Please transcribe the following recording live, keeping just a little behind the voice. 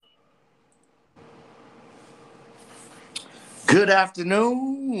Good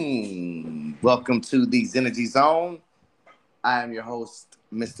afternoon. Welcome to the Energy Zone. I am your host,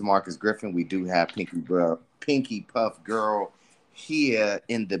 Mr. Marcus Griffin. We do have Pinky Puff Girl here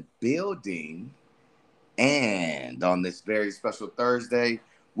in the building. And on this very special Thursday,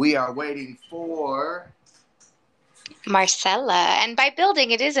 we are waiting for Marcella. And by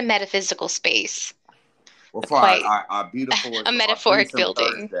building, it is a metaphysical space. for our beautiful a our metaphoric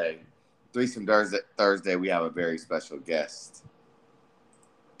building. Thursday, we have a very special guest.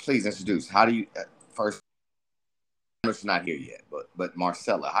 Please introduce. How do you first? I know she's not here yet, but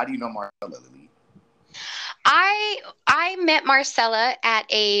Marcella. How do you know Marcella, Lily? I met Marcella at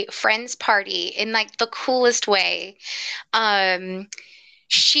a friend's party in like the coolest way. Um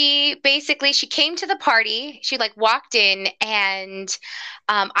she came to the party. She like walked in and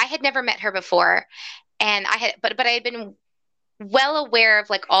I had never met her before, and I had been well aware of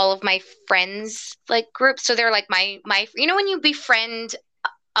like all of my friends like groups. So they're like my when you befriend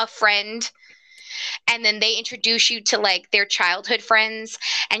a friend and then they introduce you to like their childhood friends,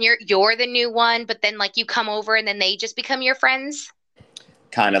 and you're the new one, but then like you come over and then they just become your friends.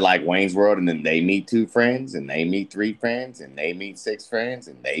 Kind of like Wayne's World, and then they meet two friends, and they meet three friends, and they meet six friends,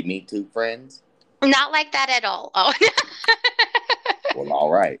 and they meet two friends. Not like that at all. Oh. Well,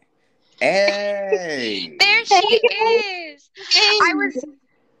 all right. Hey, There she is.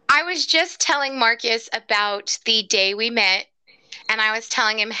 I was just telling Marcus about the day we met, and I was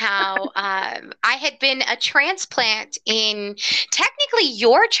telling him how I had been a transplant in technically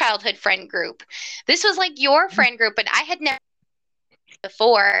your childhood friend group. This was like your friend group, but I had never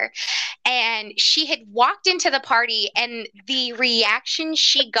before. And she had walked into the party, and the reaction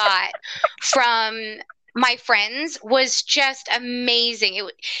she got from my friends was just amazing.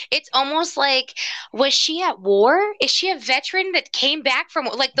 It's almost like, was she at war? Is she a veteran that came back from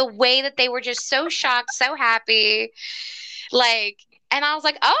like the way that they were just so shocked, so happy? Like, and I was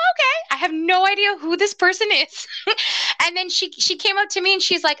like, oh, okay. I have no idea who this person is. And then she came up to me and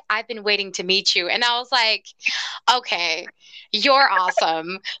she's like, I've been waiting to meet you. And I was like, okay, you're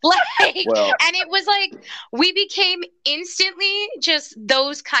awesome. Like, well, and it was like we became instantly just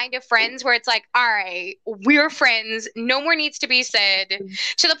those kind of friends where it's like, all right, we're friends. No more needs to be said.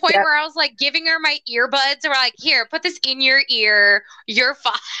 To the point where I was like giving her my earbuds, and we're like, here, put this in your ear. You're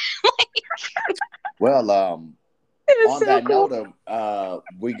fine. well, on so that cool. note of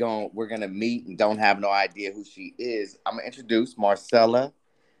we're gonna meet and don't have no idea who she is. I'm gonna introduce Marcella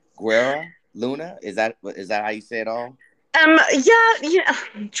Guerra Luna. Is that how you say it all? Yeah.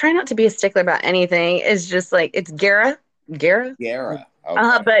 Try not to be a stickler about anything. It's just like it's Guerra. Guerra.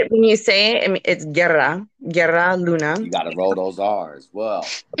 Okay. But when you say it, I mean, it's Guerra Luna. You got to roll those R's. Well,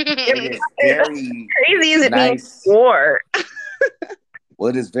 it is It's very crazy as it means nice. war. Well,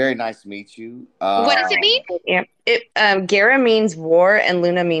 it is very nice to meet you. What does it mean? Yeah. Guerra means war and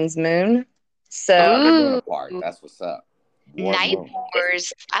Luna means moon. So The Luna Ooh, part. That's what's up. War night moon.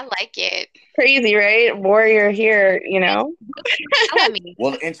 wars. I like it. crazy, right? Warrior here. Tell me.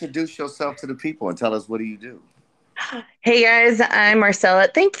 Well, introduce yourself to the people and tell us what do you do. Hey guys, I'm Marcella.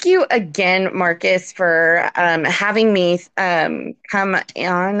 Thank you again, Marcus, for having me come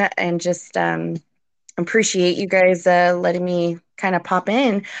on and just appreciate you guys letting me kind of pop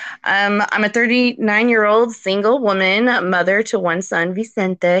in. I'm a 39-year-old single woman, mother to one son,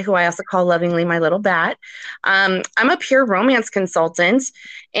 Vicente, who I also call lovingly my little bat. I'm a pure romance consultant,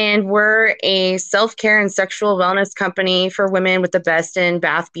 and we're a self-care and sexual wellness company for women with the best in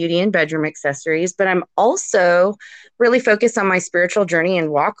bath, beauty, and bedroom accessories. But I'm also really focused on my spiritual journey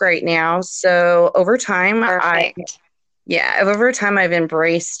and walk right now. So over time, Perfect. I've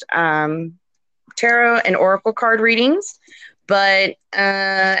embraced tarot and oracle card readings. But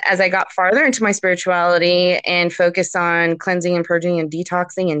as I got farther into my spirituality and focused on cleansing and purging and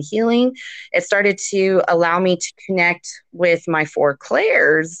detoxing and healing, it started to allow me to connect with my four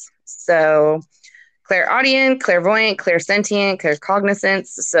clairs. So clairaudient, clairvoyant, clairsentient, claircognizance.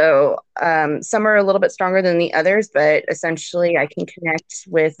 So some are a little bit stronger than the others, but essentially I can connect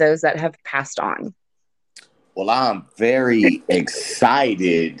with those that have passed on. Well, I'm very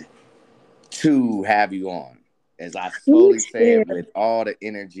excited to have you on, as I slowly say it with all the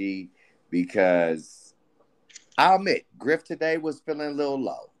energy, because I'll admit, Griff today was feeling a little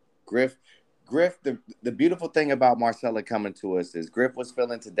low. Griff, the beautiful thing about Marcella coming to us is Griff was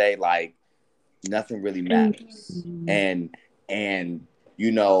feeling today like nothing really matters. And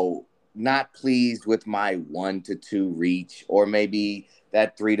not pleased with my 1 to 2 reach, or maybe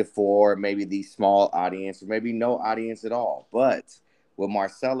that 3 to 4, maybe the small audience, or maybe no audience at all. But with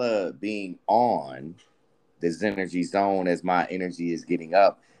Marcella being on this energy zone as my energy is getting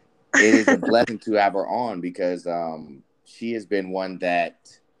up, it is a blessing to have her on, because she has been one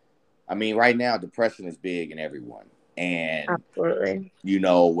that, I mean, right now depression is big in everyone. And, Absolutely. you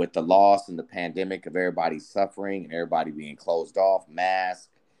know, with the loss and the pandemic of everybody suffering and everybody being closed off, mask,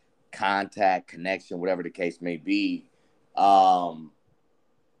 contact, connection, whatever the case may be,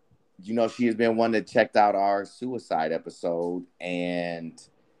 you know, she has been one that checked out our suicide episode. And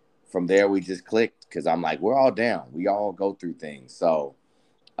from there, we just clicked because I'm like, we're all down. We all go through things. So,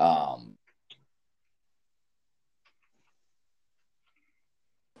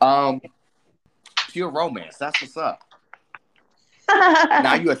 pure romance. That's what's up.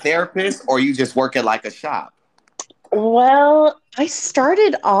 Now, you a therapist or you just work at like a shop? Well, I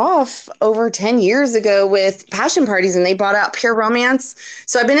started off over 10 years ago with passion parties and they brought out Pure Romance.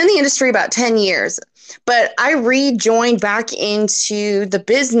 So I've been in the industry about 10 years, but I rejoined back into the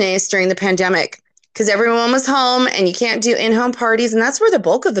business during the pandemic because everyone was home and you can't do in-home parties. And that's where the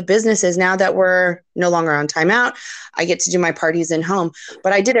bulk of the business is now that we're no longer on timeout. I get to do my parties in home,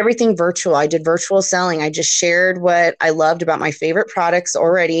 but I did everything virtual. I did virtual selling. I just shared what I loved about my favorite products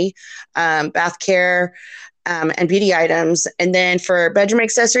already, bath care, and beauty items. And then for bedroom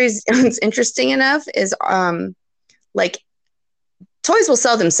accessories, what's interesting enough is like toys will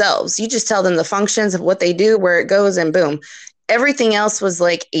sell themselves. You just tell them the functions of what they do, where it goes, and boom. Everything else was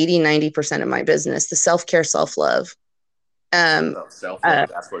like 80-90% of my business, the self-care, self-love. Self-love,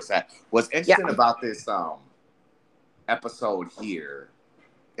 that's what's at. What's interesting Yeah. about this episode here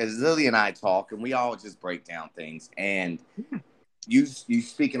is Lily and I talk and we all just break down things. And you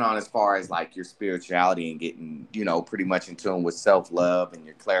speaking on as far as like your spirituality and getting, you know, pretty much in tune with self-love and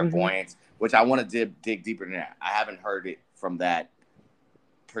your clairvoyance, which I want to dig deeper than that. I haven't heard it from that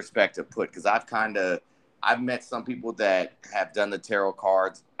perspective put, because I've met some people that have done the tarot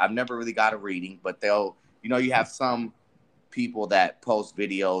cards. I've never really got a reading, but they'll, you know, you have some people that post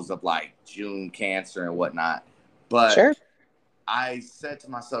videos of like June Cancer and whatnot. But Sure. I said to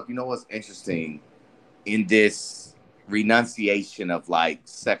myself, you know what's interesting in this renunciation of like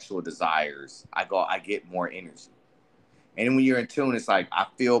sexual desires? I get more energy. And when you're in tune, it's like I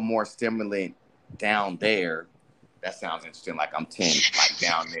feel more stimulant down there. That sounds interesting. Like I'm 10, like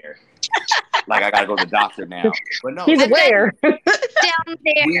down there. Like I gotta go to the doctor now. But no, He's aware. Down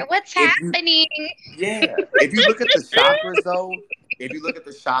there, what's happening? If you look at the chakras, though, if you look at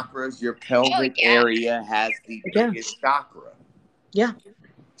the chakras, your pelvic area has the biggest chakra. Yeah.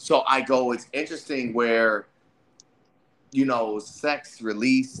 So I go, it's interesting where, you know, sex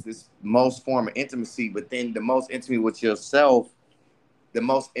release this most form of intimacy, but then the most intimacy with yourself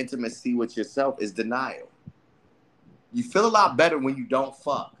is denial. You feel a lot better when you don't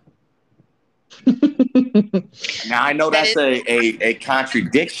fuck. Now I know that's a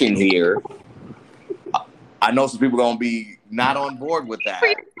contradiction here. I know some people are gonna be not on board with that. For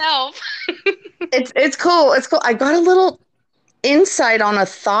yourself. It's cool. It's cool. I got a little insight on a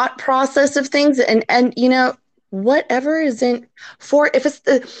thought process of things, and you know, whatever isn't for, if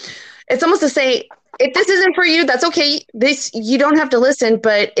it's almost to say, if this isn't for you, that's okay. You don't have to listen.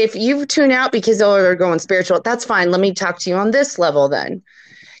 But if you tune out because they're going spiritual, that's fine. Let me talk to you on this level then.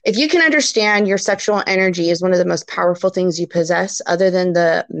 If you can understand your sexual energy is one of the most powerful things you possess, other than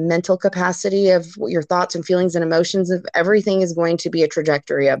the mental capacity of your thoughts and feelings and emotions, of everything is going to be a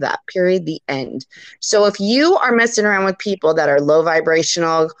trajectory of that, period, the end. So if you are messing around with people that are low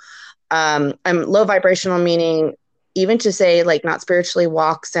vibrational, low vibrational meaning even to say like not spiritually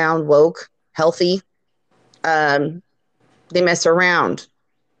walk, sound, woke, healthy, they mess around.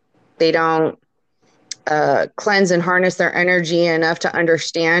 They don't cleanse and harness their energy enough to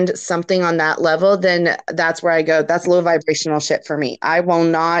understand something on that level, then that's where I go. That's low vibrational shit for me. I will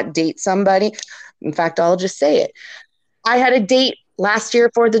not date somebody. In fact, I'll just say it. I had a date last year,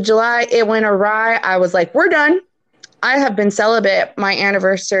 4th of July. It went awry. I was like, we're done. I have been celibate. My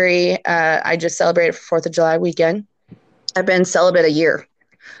anniversary, I just celebrated for 4th of July weekend. I've been celibate a year.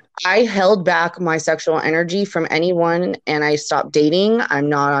 I held back my sexual energy from anyone and I stopped dating. I'm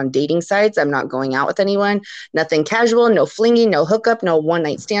not on dating sites. I'm not going out with anyone. Nothing casual, no flinging, no hookup, no one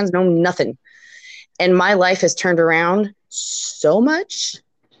night stands, no nothing. And my life has turned around so much.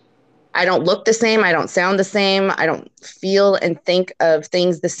 I don't look the same. I don't sound the same. I don't feel and think of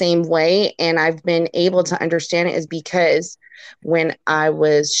things the same way. And I've been able to understand it is because when I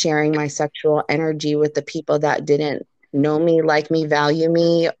was sharing my sexual energy with the people that didn't know me, like me, value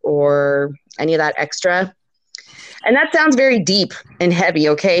me, or any of that extra. And that sounds very deep and heavy,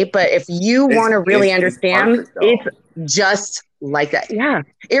 okay? But if you want to really understand, it's just like that. Yeah,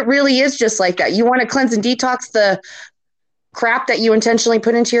 it really is just like that. You want to cleanse and detox the crap that you intentionally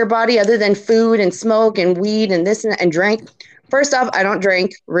put into your body other than food and smoke and weed and this and drink. First off, I don't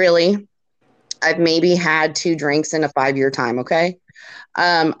drink, really. I've maybe had 2 drinks in a 5-year time. Okay.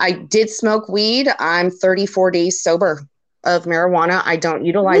 I did smoke weed. I'm 34 days sober of marijuana. I don't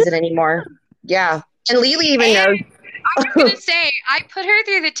utilize it anymore. Yeah. And Lily even knows. I was gonna say I put her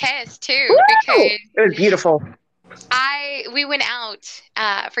through the test too Woo! because It was beautiful. we went out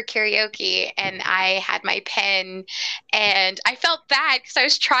for karaoke and I had my pen and I felt bad because I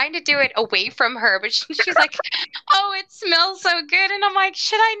was trying to do it away from her, but she's like, "Oh, it smells so good," and I'm like,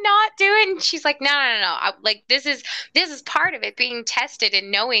 "Should I not do it?" And she's like, "No, no, no, no. Like this is part of it, being tested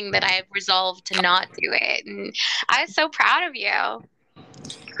and knowing that I have resolved to not do it." And I was so proud of you.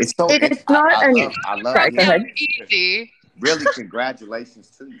 It's so It's not. I love Sorry, go ahead. Easy. Really, congratulations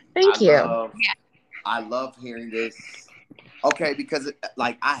to you. Thank you. I love hearing this. Okay, because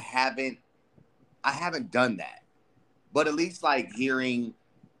like I haven't done that, but at least like hearing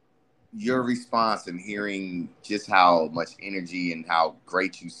your response and hearing just how much energy and how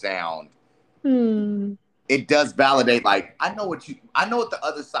great you sound, it does validate. Like I know what the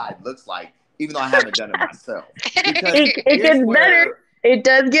other side looks like, even though I haven't done it myself. Because it gets better. It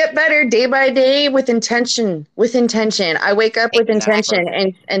does get better day by day with intention. With intention, I wake up with intention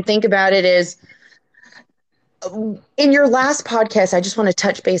and think about it as. In your last podcast, I just want to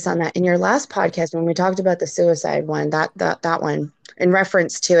touch base on that. In your last podcast, when we talked about the suicide one, that one, in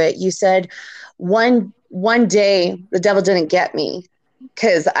reference to it, you said one day the devil didn't get me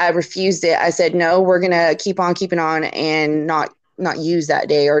because I refused it. I said, no, we're going to keep on keeping on and not use that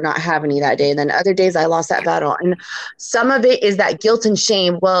day or not have any that day. And then other days I lost that battle. And some of it is that guilt and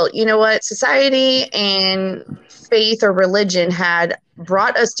shame. Well, you know what? Society and faith or religion had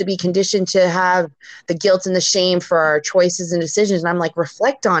brought us to be conditioned to have the guilt and the shame for our choices and decisions. And I'm like,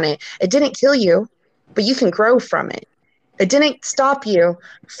 reflect on it. It didn't kill you, but you can grow from it. It didn't stop you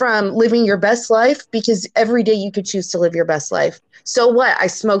from living your best life because every day you could choose to live your best life. So what? I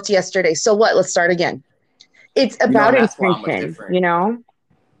smoked yesterday. So what? Let's start again. It's about intention, you know?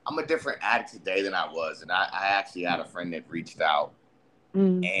 I'm a different addict today than I was. And I actually had a friend that reached out.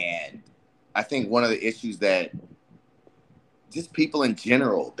 And I think one of the issues that just people in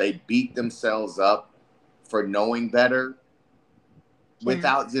general, they beat themselves up for knowing better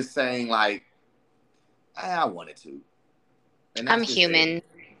without just saying like, I wanted to. And I'm human. It.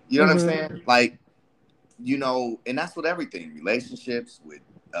 You know what I'm saying? Like, you know, and that's with everything, relationships,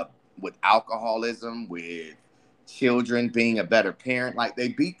 with alcoholism, with children, being a better parent. Like they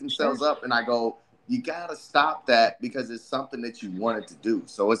beat themselves up and I go, you got to stop that because it's something that you wanted to do.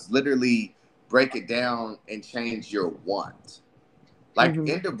 So it's literally break it down and change your want. Like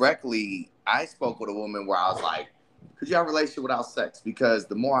indirectly, I spoke with a woman where I was like, could you have a relationship without sex? Because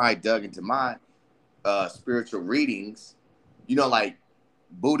the more I dug into my spiritual readings, you know, like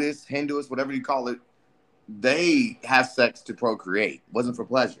Buddhists, Hindus, whatever you call it, they have sex to procreate. It wasn't for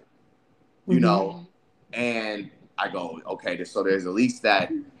pleasure, you know? And I go, okay, so there's at least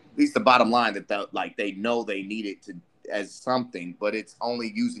the bottom line that like they know they need it to as something, but it's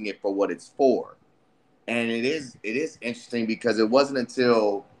only using it for what it's for. And it is interesting because it wasn't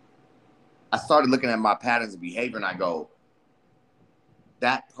until I started looking at my patterns of behavior and I go,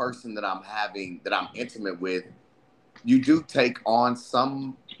 that person that I'm intimate with, you do take on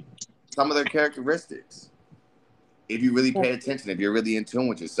some of their characteristics. If you really pay attention, if you're really in tune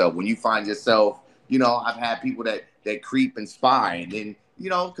with yourself, when you find yourself, you know, I've had people that creep and spy, and then, you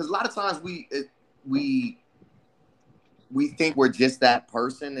know, because a lot of times we think we're just that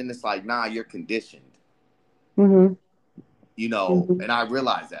person, and it's like, nah, you're conditioned. You know, and I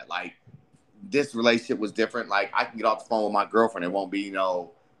realized that, like, this relationship was different. Like, I can get off the phone with my girlfriend, it won't be no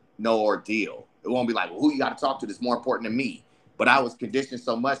ordeal. It won't be like, well, who you got to talk to that's more important than me? But I was conditioned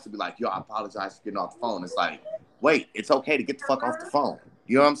so much to be like, yo, I apologize for getting off the phone. It's like, wait, it's okay to get the fuck off the phone.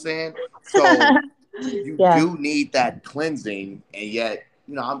 You know what I'm saying? So you do need that cleansing, and yet,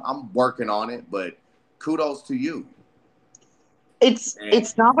 you know, I'm working on it, but kudos to you.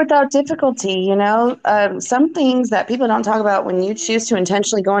 It's not without difficulty, you know. Some things that people don't talk about when you choose to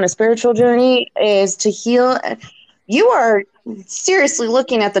intentionally go on a spiritual journey is to heal. You are seriously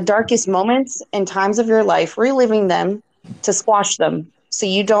looking at the darkest moments and times of your life, reliving them to squash them so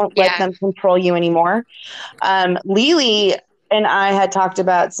you don't let them control you anymore. Lily and I had talked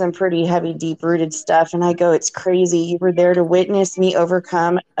about some pretty heavy, deep-rooted stuff, and I go, it's crazy. You were there to witness me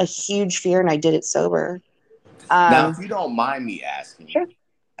overcome a huge fear, and I did it sober. Now, if you don't mind me asking,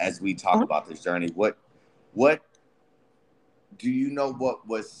 as we talk about this journey, what do you know what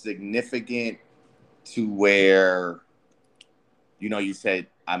was significant to where, you know, you said,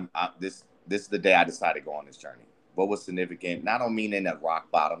 this is the day I decided to go on this journey. What was significant? And I don't mean in a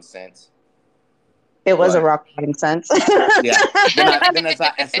rock bottom sense, It was a But rock bottom sense. yeah, as soon as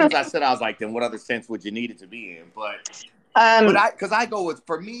I said, I was like, then what other sense would you need it to be in? But because I go with,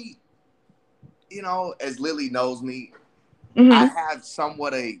 for me, you know, as Lily knows me, I have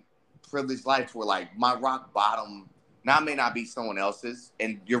somewhat a privileged life where like my rock bottom now may not be someone else's,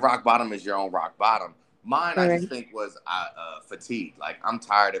 and your rock bottom is your own rock bottom. Mine, I just think was fatigue. Like I'm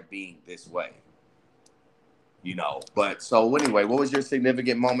tired of being this way, you know. But so anyway, what was your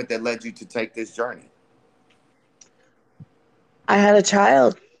significant moment that led you to take this journey? I had a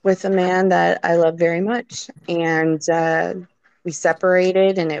child with a man that I love very much, and we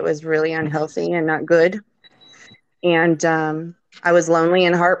separated, and it was really unhealthy and not good. And I was lonely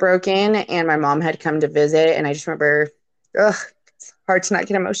and heartbroken, and my mom had come to visit, and I just remember, it's hard to not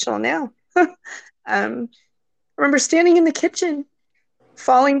get emotional now. I remember standing in the kitchen,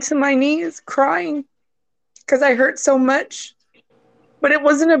 falling to my knees, crying because I hurt so much. But it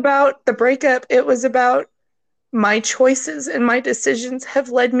wasn't about the breakup. It was about my choices and my decisions have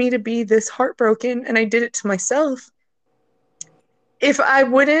led me to be this heartbroken, and I did it to myself. If I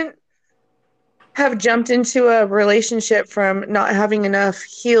wouldn't have jumped into a relationship from not having enough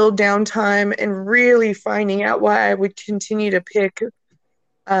healed downtime and really finding out why I would continue to pick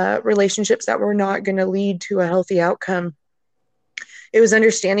relationships that were not going to lead to a healthy outcome, it was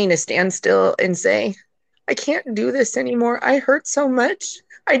understanding to stand still and say, I can't do this anymore. I hurt so much.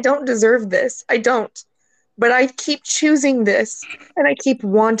 I don't deserve this. I don't. But I keep choosing this, and I keep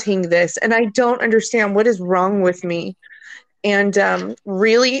wanting this, and I don't understand what is wrong with me. And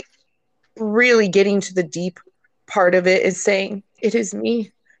really, really getting to the deep part of it is saying, it is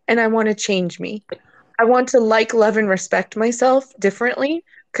me, and I want to change me. I want to like, love, and respect myself differently,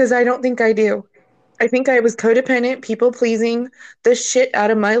 because I don't think I do. I think I was codependent, people-pleasing the shit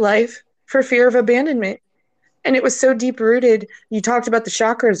out of my life for fear of abandonment. And it was so deep-rooted. You talked about the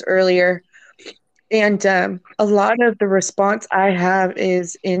chakras earlier. And a lot of the response I have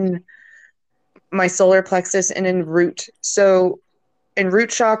is in my solar plexus and in root. So in root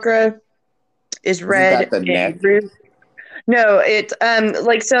chakra is red. Is it at the neck? Root. No, it's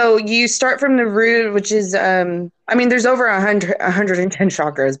like, so you start from the root, which is I mean, there's over 110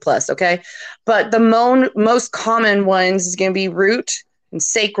 chakras plus, okay? But the most common ones is going to be root and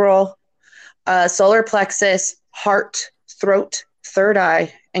sacral, solar plexus, heart, throat, third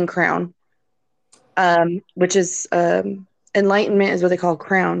eye, and crown. Which is enlightenment is what they call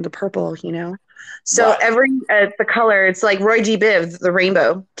crown, the purple, you know. So Right. every the color, it's like Roy G. Biv, the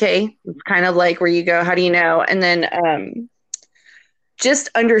rainbow. Okay, it's kind of like where you go, how do you know? And then just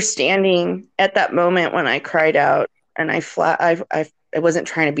understanding at that moment when I cried out and I wasn't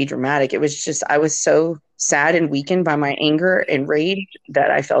trying to be dramatic. It was just I was so sad and weakened by my anger and rage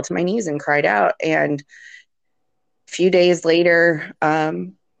that I fell to my knees and cried out. And a few days later,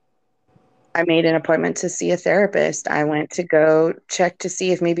 I made an appointment to see a therapist. I went to go check to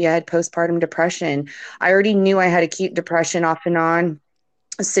see if maybe I had postpartum depression. I already knew I had acute depression off and on.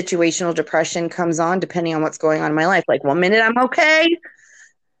 Situational depression comes on depending on what's going on in my life. Like 1 minute I'm okay,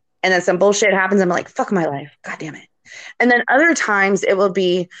 and then some bullshit happens. I'm like, fuck my life. God damn it. And then other times it will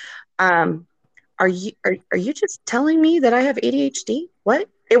be, are you just telling me that I have ADHD? What?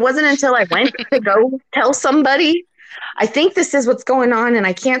 It wasn't until I went to go tell somebody, I think this is what's going on, and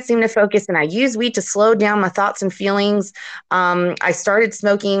I can't seem to focus, and I use weed to slow down my thoughts and feelings. I started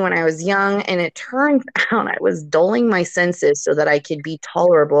smoking when I was young, and it turned out I was dulling my senses so that I could be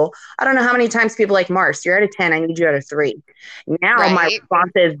tolerable. I don't know how many times people like, Mars, you're at a 10, I need you at a 3. Now my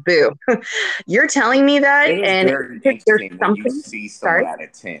response is, boo. You're telling me that, It is and very there's interesting when you something. see someone at a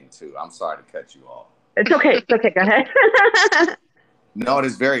 10 too. I'm sorry to cut you off. It's okay. It's okay. Go ahead. No, it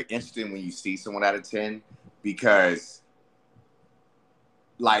is very interesting when you see someone at a 10 because,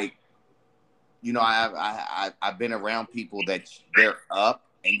 like, you know, I've been around people that they're up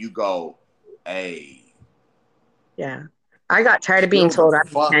and you go, hey. Yeah. I got tired of being told I'm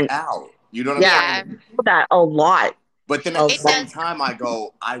fuck out. You know what I'm saying? That a lot. But then at the same time, I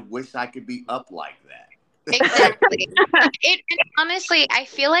go, I wish I could be up like that. Exactly. And honestly, I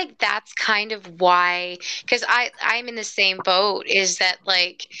feel like that's kind of why, because I'm in the same boat, is that,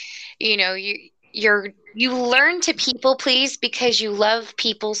 like, you know, you learn to people please because you love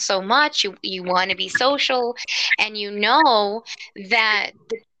people so much. You want to be social, and you know that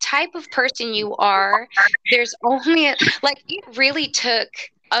the type of person you are, there's only like, it really took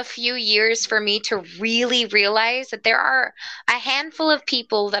a few years for me to really realize that there are a handful of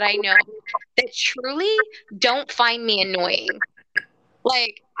people that I know that truly don't find me annoying.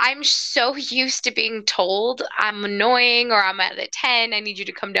 Like, I'm so used to being told I'm annoying or I'm at a 10, I need you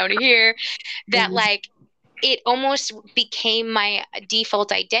to come down to here, that like it almost became my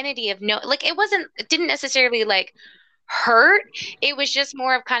default identity of no, like it didn't necessarily like hurt. It was just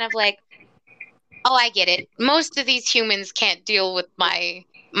more of kind of like, oh, I get it. Most of these humans can't deal with my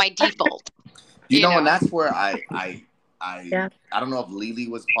default. And that's where I don't know if Lily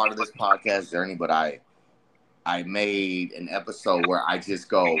was part of this podcast journey, but I made an episode where I just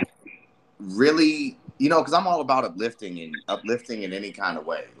go, really, because I'm all about uplifting in any kind of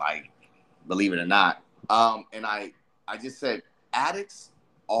way, like, believe it or not. And I just said addicts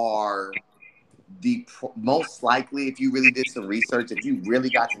are the most likely, if you really did some research, if you really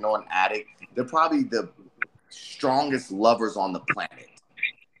got to know an addict, they're probably the strongest lovers on the planet,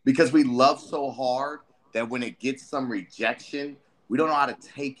 because we love so hard that when it gets some rejection, we don't know how to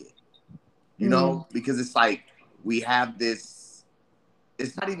take it, because it's like we have this,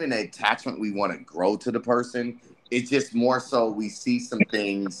 it's not even an attachment we want to grow to the person. It's just more so we see some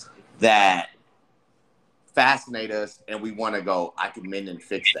things that fascinate us and we want to go, I can mend and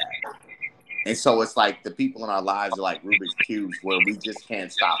fix that. And so it's like the people in our lives are like Rubik's Cubes, where we just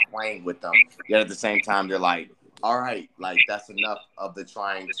can't stop playing with them. Yet at the same time, they're like, all right, like, that's enough of the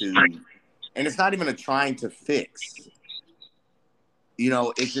trying to, and it's not even a trying to fix.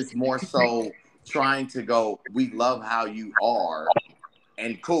 It's just more so trying to go, we love how you are,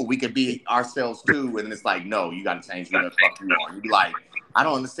 and cool, we could be ourselves too. And it's like, no, you got to change who the fuck you are. You'd be like, I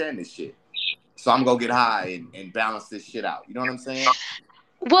don't understand this shit, so I'm going to get high and balance this shit out. You know what I'm saying?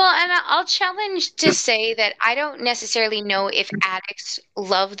 Well, and I'll challenge to say that I don't necessarily know if addicts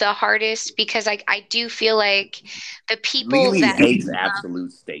love the hardest, because I do feel like the people Lily that hates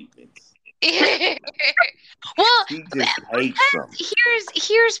absolute statements. Well, She just hates them.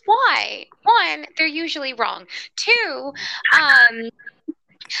 Here's why. One, they're usually wrong. Two, I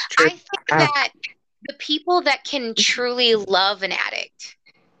think that the people that can truly love an addict,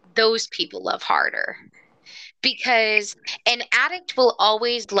 those people love harder. Because an addict will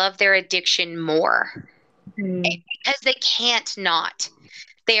always love their addiction more, because they can't not.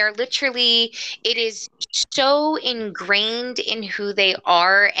 They are literally, it is so ingrained in who they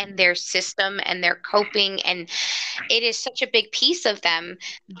are and their system and their coping, and it is such a big piece of them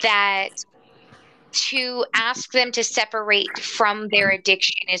that to ask them to separate from their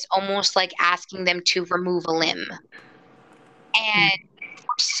addiction is almost like asking them to remove a limb. And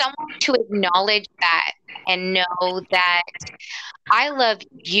for someone to acknowledge that and know that I love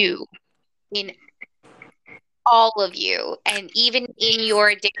you in all of you, and even in your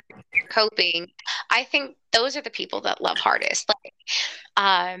addiction coping, I think those are the people that love hardest.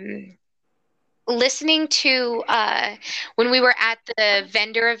 Like, listening to when we were at the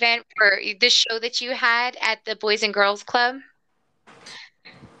vendor event for the show that you had at the Boys and Girls Club.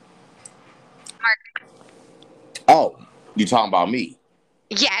 Oh, you talking about me?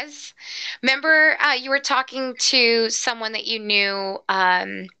 Yes. Remember, you were talking to someone that you knew,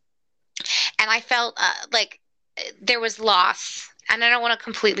 and I felt like there was loss. And I don't want to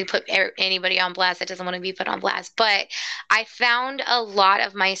completely put anybody on blast that doesn't want to be put on blast, but I found a lot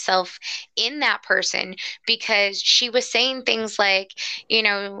of myself in that person, because she was saying things like,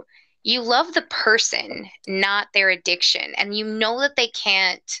 you love the person, not their addiction. And you know that they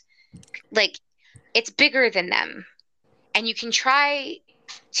can't, like, it's bigger than them. And you can try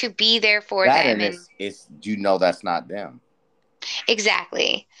to be there for them. And it's that's not them.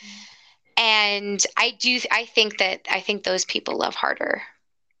 Exactly. And I think those people love harder.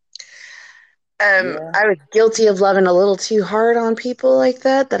 I was guilty of loving a little too hard on people like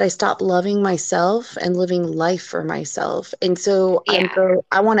that I stopped loving myself and living life for myself. And so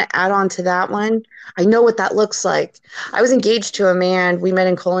I want to add on to that one. I know what that looks like. I was engaged to a man. We met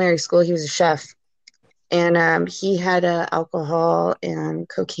in culinary school. He was a chef, and he had an alcohol and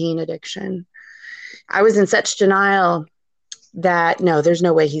cocaine addiction. I was in such denial that no, there's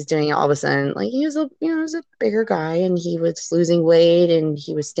no way he's doing it all of a sudden. Like, he was a bigger guy, and he was losing weight, and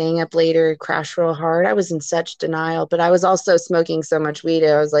he was staying up later, crashed real hard. I was in such denial, but I was also smoking so much weed.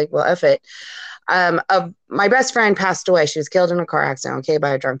 I was like, well, F it. My best friend passed away. She was killed in a car accident, okay, by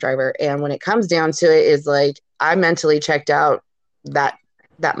a drunk driver. And when it comes down to it, is like, I mentally checked out that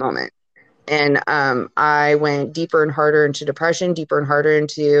moment. And I went deeper and harder into depression, deeper and harder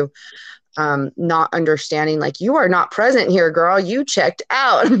into not understanding, like, you are not present here, girl. You checked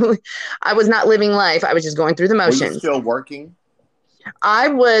out. I was not living life. I was just going through the motions. Were you still working? I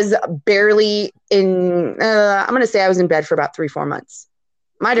was barely in, I'm going to say I was in bed for about 3-4 months.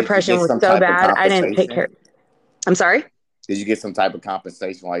 My depression was so bad, I didn't take care. I'm sorry? Did you get some type of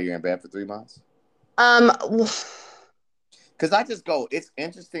compensation while you're in bed for 3 months? Because I just go, it's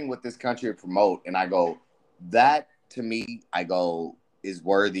interesting what this country promote, and I go, that to me, I go, is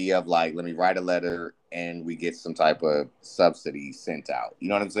worthy of like, let me write a letter and we get some type of subsidy sent out. You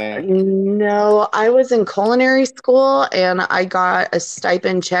know what I'm saying? No, I was in culinary school and I got a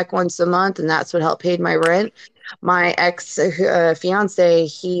stipend check once a month, and that's what helped pay my rent. My ex fiance,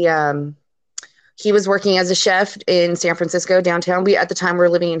 he was working as a chef in San Francisco downtown. We at the time were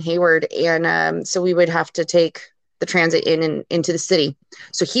living in Hayward, and so we would have to take the transit in and into the city.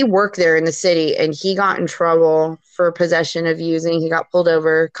 So he worked there in the city, and he got in trouble for possession of using. He got pulled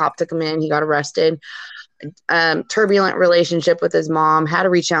over. Cop took him in. He got arrested. Turbulent relationship with his mom. Had to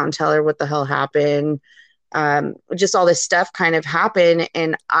reach out and tell her what the hell happened. Just all this stuff kind of happened,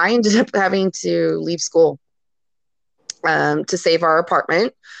 and I ended up having to leave school to save our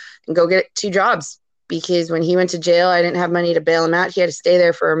apartment and go get 2 jobs, because when he went to jail, I didn't have money to bail him out. He had to stay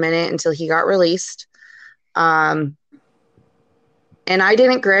there for a minute until he got released. And I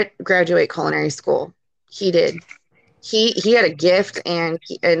didn't graduate culinary school. He did. He had a gift, and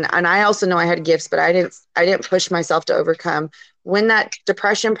I also know I had gifts, but I didn't push myself to overcome. When that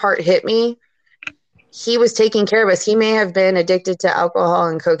depression part hit me, he was taking care of us. He may have been addicted to alcohol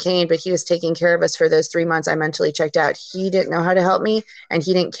and cocaine, but he was taking care of us for those 3 months I mentally checked out. He didn't know how to help me, and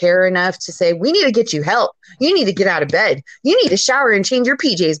he didn't care enough to say, we need to get you help. You need to get out of bed. You need to shower and change your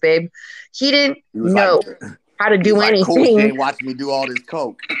PJs, babe. He didn't know how to do anything. Cool, she ain't watching me do all this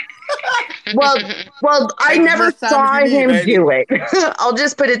coke. Well, I never saw him do it. I'll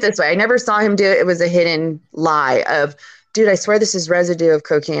just put it this way. I never saw him do it. It was a hidden lie of, dude, I swear this is residue of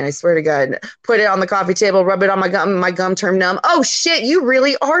cocaine. I swear to God. Put it on the coffee table, rub it on my gum turned numb. Oh shit, you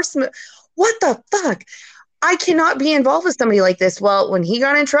really are what the fuck? I cannot be involved with somebody like this. Well, when he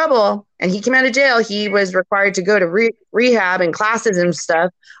got in trouble and he came out of jail, he was required to go to rehab and classes and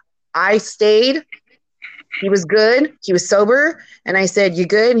stuff. I stayed. He was good. He was sober. And I said, you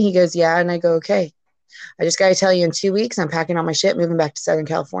good? And he goes, yeah. And I go, okay. I just got to tell you, in 2 weeks, I'm packing all my shit, moving back to Southern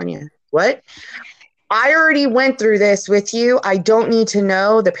California. What? I already went through this with you. I don't need to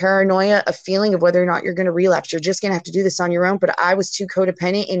know the paranoia of feeling of whether or not you're going to relapse. You're just going to have to do this on your own. But I was too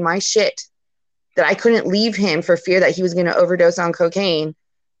codependent in my shit that I couldn't leave him for fear that he was going to overdose on cocaine,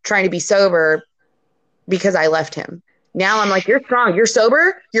 trying to be sober, because I left him. Now I'm like, you're strong. You're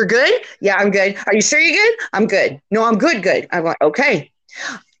sober. You're good. Yeah, I'm good. Are you sure you're good? I'm good. No, I'm good. Good. I'm like, okay.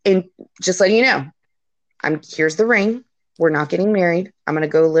 And just letting you know, here's the ring. We're not getting married. I'm going to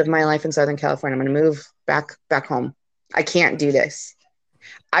go live my life in Southern California. I'm going to move back home. I can't do this.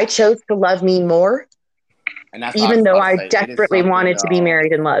 I chose to love me more, and that's even though I desperately wanted to be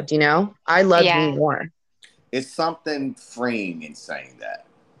married and loved, I loved me more. It's something freeing in saying that.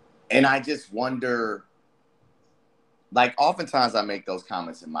 And I just wonder, like, oftentimes I make those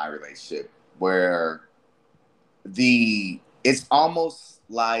comments in my relationship where it's almost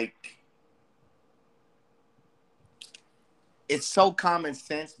like it's so common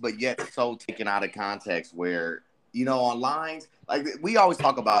sense, but yet so taken out of context where, on lines, like we always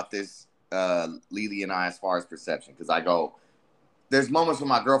talk about this, Lily and I, as far as perception, because I go, there's moments with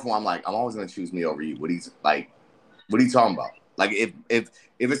my girlfriend where I'm like, I'm always going to choose me over you. What are you talking about? Like, if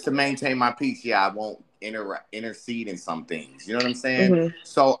it's to maintain my peace, I won't intercede in some things. You know what I'm saying? Mm-hmm.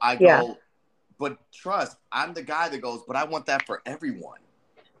 So I go, but trust, I'm the guy that goes, but I want that for everyone.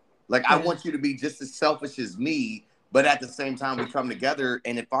 Like, I want you to be just as selfish as me, but at the same time, we come together,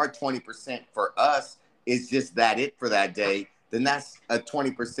 and if our 20% for us is just it for that day, then that's a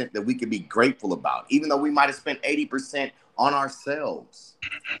 20% that we can be grateful about, even though we might have spent 80% on ourselves.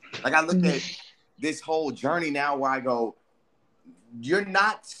 Like, I look at this whole journey now where I go, you're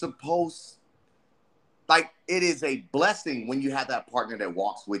not supposed, like, it is a blessing when you have that partner that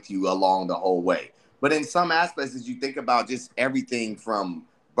walks with you along the whole way. But in some aspects, as you think about just everything from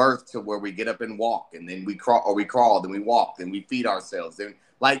birth to where we get up and walk, and then we crawl, then we walk, then we feed ourselves. Then,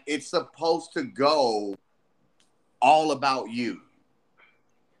 like, it's supposed to go all about you.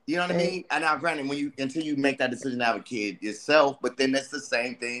 You know what I mean? And now, granted, until you make that decision to have a kid yourself, but then that's the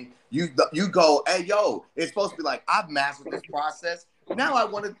same thing. You go, hey, yo, it's supposed to be like, I've mastered this process. Now I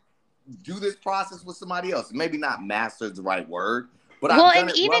want to do this process with somebody else. Maybe not master is the right word, but well,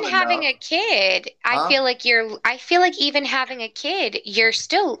 and even having a kid, I feel like even having a kid,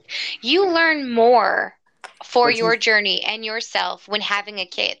 you learn more for your journey and yourself when having a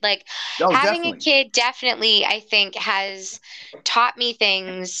kid. Like, having a kid definitely, I think, has taught me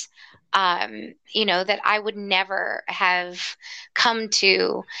things, that I would never have come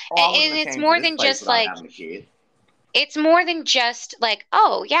to. And it's more than just like, it's more than just like,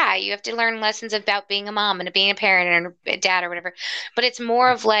 oh yeah, you have to learn lessons about being a mom and being a parent and a dad or whatever. But it's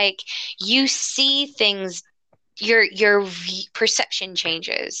more of like, you see things, your perception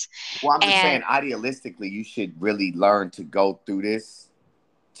changes. Well, I'm just saying, idealistically, you should really learn to go through this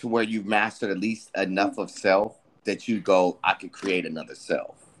to where you've mastered at least enough of self that you go, I could create another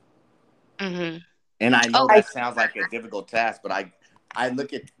self. Mm-hmm. And I know that sounds like a difficult task, but I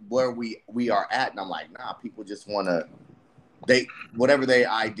look at where we are at, and I'm like, nah, people just want to, whatever their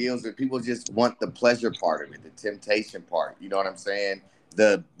ideals are, people just want the pleasure part of it, the temptation part. You know what I'm saying?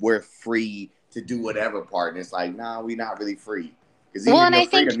 We're free to do whatever part. And it's like, nah, we're not really free. Because even in your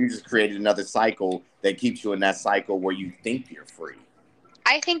freedom, you just created another cycle that keeps you in that cycle where you think you're free.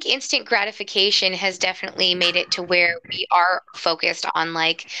 I think instant gratification has definitely made it to where we are focused on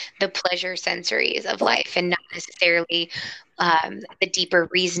like the pleasure sensories of life and not necessarily the deeper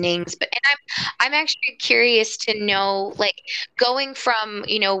reasonings. And I'm actually curious to know, like, going from,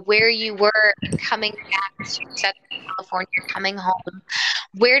 you know, where you were and coming back to Southern California, coming home,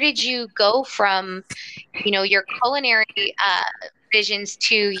 where did you go from, you know, your culinary visions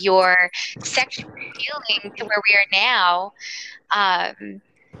to your sexual healing to where we are now?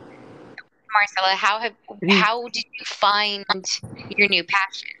 Marcella, how did you find your new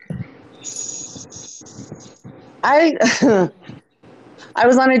passion? I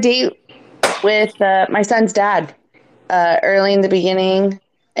was on a date with my son's dad early in the beginning,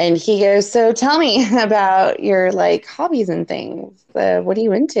 and he goes, "So tell me about your like hobbies and things. What are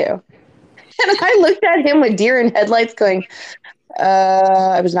you into?" And I looked at him with deer in headlights, going,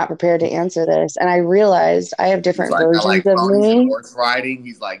 I was not prepared to answer this. And I realized I have different versions like of me. Horse riding.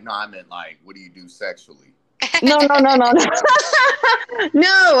 He's like, no, I meant like, what do you do sexually? No.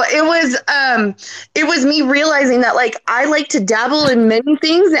 No, it was me realizing that like I like to dabble in many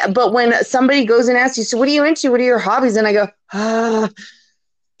things, but when somebody goes and asks you, so what are you into? What are your hobbies? And I go,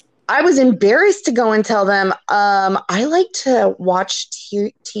 I was embarrassed to go and tell them, I like to watch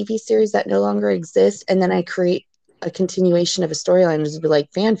TV series that no longer exist, and then I create a continuation of a storyline, which would be like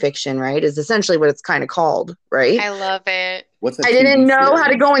fan fiction, right? Is essentially what it's kind of called, right? I love it. I didn't know how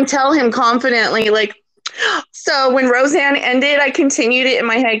to go and tell him confidently, like, so when Roseanne ended, I continued it in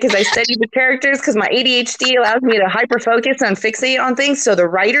my head because I studied the characters because my ADHD allows me to hyper focus and fixate on things. So the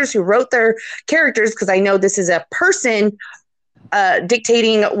writers who wrote their characters, because I know this is a person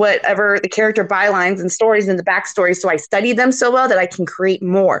dictating whatever the character bylines and stories and the backstory. So I studied them so well that I can create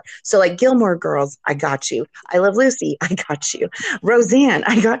more. So like Gilmore Girls, I got you. I Love Lucy, I got you. Roseanne,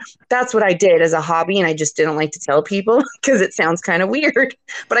 that's what I did as a hobby. And I just didn't like to tell people because it sounds kind of weird,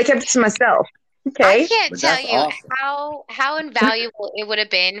 but I kept it to myself. Okay. I can't tell you how invaluable it would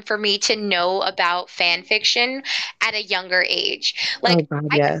have been for me to know about fan fiction at a younger age. Like, oh God,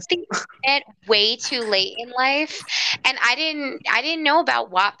 yes. I think it way too late in life, and I didn't know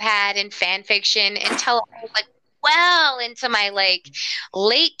about Wattpad and fan fiction until I was like well into my like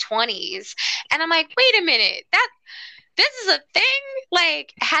late 20s, and I'm like, wait a minute, this is a thing.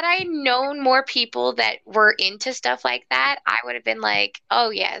 Like, had I known more people that were into stuff like that, I would have been like, oh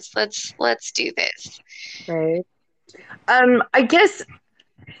yes, let's do this. Right. I guess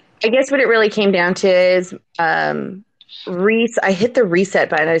what it really came down to is I hit the reset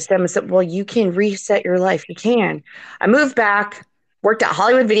button. I said, well, you can reset your life. You can. I moved back, worked at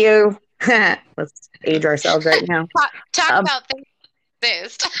Hollywood Video. Let's age ourselves right now. Talk about things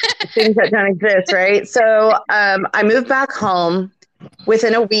things that don't exist, right? So I moved back home.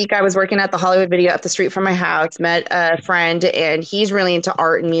 Within a week, I was working at the Hollywood Video up the street from my house, met a friend, and he's really into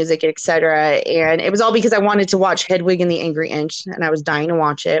art and music, etc. And it was all because I wanted to watch Hedwig and the Angry Inch, and I was dying to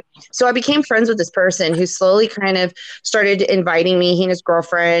watch it. So I became friends with this person who slowly kind of started inviting me, he and his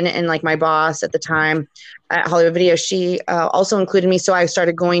girlfriend, and like my boss at the time at Hollywood Video, she also included me. So I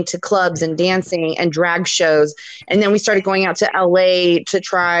started going to clubs and dancing and drag shows. And then we started going out to LA to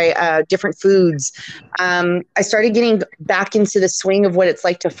try different foods. I started getting back into the swing of what it's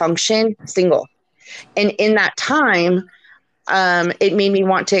like to function single. And in that time, it made me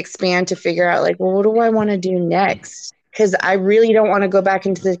want to expand to figure out like, well, what do I want to do next? Because I really don't want to go back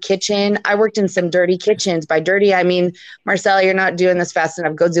into the kitchen. I worked in some dirty kitchens. By dirty, I mean, Marcella, you're not doing this fast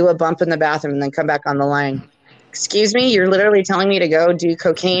enough. Go do a bump in the bathroom and then come back on the line. Excuse me, you're literally telling me to go do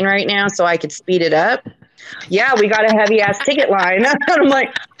cocaine right now so I could speed it up? Yeah, we got a heavy-ass ticket line. I'm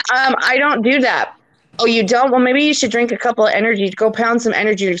like, I don't do that. Oh, you don't? Well, maybe you should drink a couple of energy. Go pound some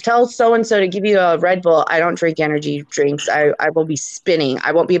energy. Tell so-and-so to give you a Red Bull. I don't drink energy drinks. I will be spinning.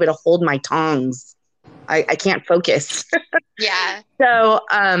 I won't be able to hold my tongues. I can't focus. Yeah. So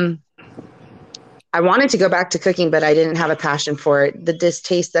I wanted to go back to cooking, but I didn't have a passion for it. The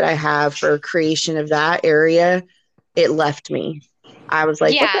distaste that I have for creation of that area, it left me. I was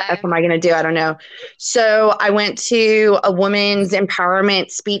like, what the F am I going to do? I don't know. So I went to a women's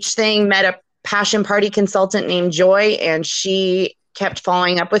empowerment speech thing, met a passion party consultant named Joy, and she kept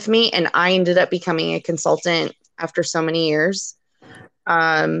following up with me. And I ended up becoming a consultant after so many years.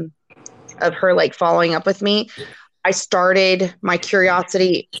 of her like following up with me, I started my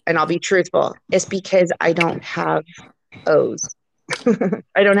curiosity, and I'll be truthful, it's because I don't have O's.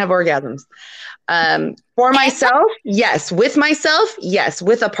 I don't have orgasms. For myself, yes. With myself, yes.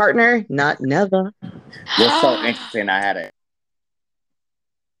 With a partner, not never. What's so interesting, I had a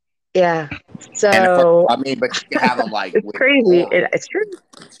Yeah. and So I mean, but you can have them like it's with crazy. oral. It's true.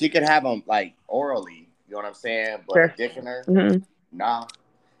 She could have them like orally. You know what I'm saying? But a Sure. dick in her, hmm nah.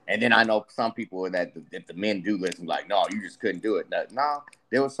 And then I know some people that if the men do listen, like, no, you just couldn't do it. No,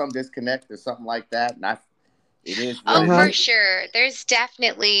 there was some disconnect or something like that. And it is what Oh, it Uh-huh. for is. sure. There's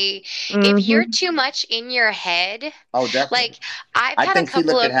definitely, if you're hmm too much in your head, Oh, definitely. like I've I had a think she couple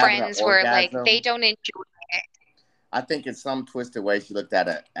looked at of having an friends where like they orgasm. don't enjoy it. I think in some twisted way she looked at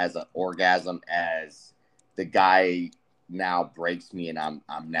it as an orgasm as the guy now breaks me and I'm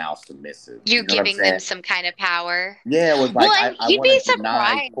now submissive. You You know what I'm giving them saying? some kind of power. Yeah, it was Well, like and I you'd want be to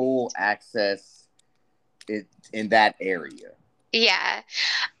deny surprised. full access in that area. Yeah.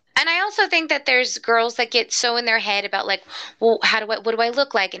 And I also think that there's girls that get so in their head about like, well, what do I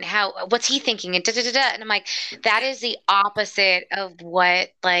look like and what's he thinking and da da da da. And I'm like, that is the opposite of what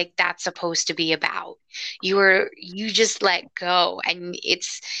like that's supposed to be about. You just let go, and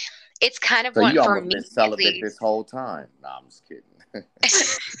it's kind of So you what for almost me been at celibate this least. whole time. No, I'm just kidding.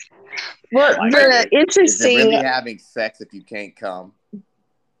 Well, Like, For the is it interesting, really having sex if you can't come?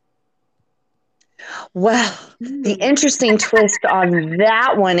 well, the interesting twist on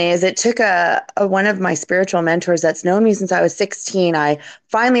that one is it took a one of my spiritual mentors that's known me since I was 16. I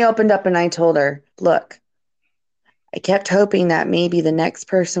finally opened up and I told her, look, I kept hoping that maybe the next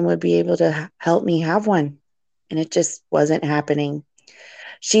person would be able to help me have one, and it just wasn't happening.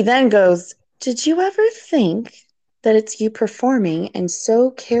 She then goes, did you ever think that it's you performing and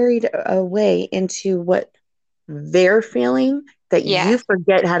so carried away into what they're feeling that yeah. you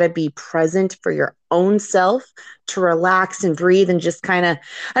forget how to be present for your own self, to relax and breathe and just kind of.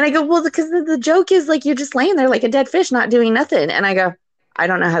 And I go, well, because the joke is like you're just laying there like a dead fish, not doing nothing. And I go, I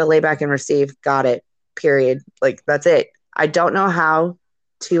don't know how to lay back and receive. Got it. Period. Like that's it. I don't know how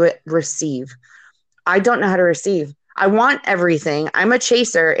to receive. I don't know how to receive. I want everything. I'm a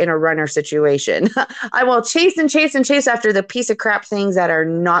chaser in a runner situation. I will chase and chase and chase after the piece of crap things that are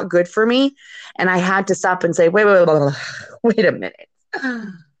not good for me. And I had to stop and say, wait a minute.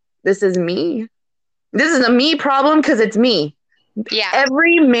 This is me. This is a me problem because it's me. Yeah.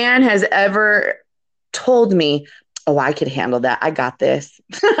 Every man has ever told me, oh, I could handle that. I got this.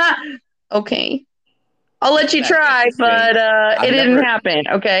 Okay. I'll let you Isn't that try, interesting? but it I've didn't never. happen.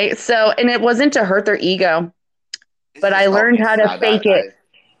 Okay. So, and it wasn't to hurt their ego, It's but I just so learned how interesting. to fake it.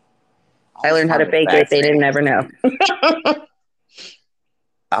 I I always learned how to find it fake it. They didn't fascinating never know. too.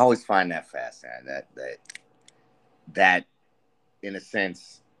 I always find that fascinating. That in a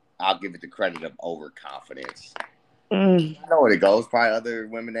sense, I'll give it the credit of overconfidence. Mm. I know where it goes. Probably other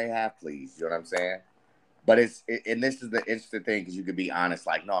women they have, please. You know what I'm saying? But and this is the interesting thing because you could be honest,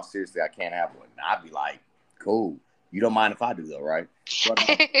 like, no, seriously, I can't have one. And I'd be like, cool. You don't mind if I do though, right? But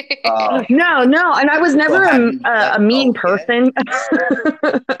No, no. And I was so never have you a let mean go yet? person.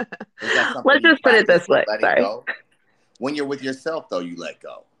 Is that something Let's you just put it practice this with way. letting Sorry. go? When you're with yourself, though, you let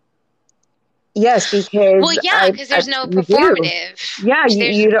go. Yes, Well, because yeah, because there's no you do. performative. Yeah,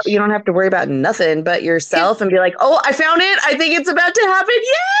 There's you don't have to worry about nothing but because yourself and be like, oh, I found it. I think it's about to happen.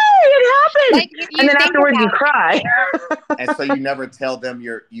 Yay, it like happened. if And you then think afterwards you about cry. And so you never tell them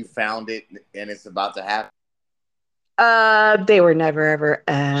you found it and it's about to happen. They were never, ever,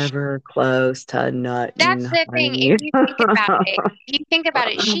 ever close to nothing, that's the thing. honey. If you think about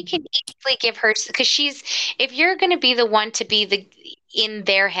it, she can easily give her because if you're going to be the one to be the in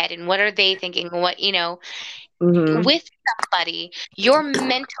their head and what are they thinking, what hmm with somebody, your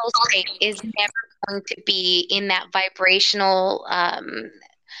mental state is never going to be in that vibrational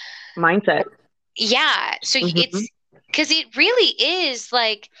Mindset. yeah. So hmm it's because it really is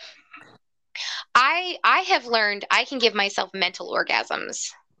like I have learned I can give myself mental orgasms.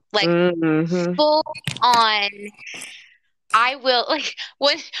 Like hmm full on. I will like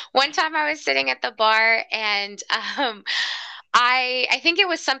one time I was sitting at the bar and I think it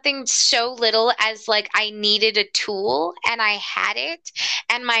was something so little as like I needed a tool and I had it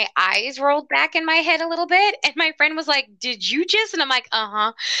and my eyes rolled back in my head a little bit and my friend was like, "Did you just?" And I'm like,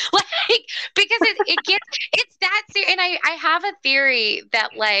 "Uh-huh." Like because it gets it's that serious and I have a theory that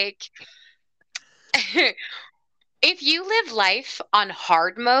like if you live life on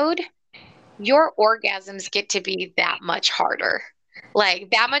hard mode, your orgasms get to be that much harder. like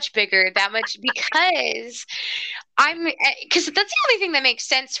that much bigger, that much, because because that's the only thing that makes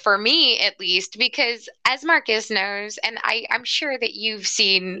sense for me, at least, because as Marcus knows, and I'm sure that you've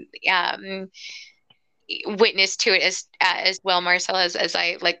seen, witness to it as well, Marcella, as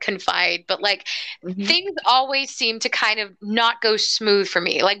I like confide, but like things always seem to kind of not go smooth for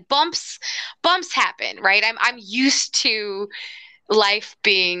me. Like bumps happen, right? I'm used to life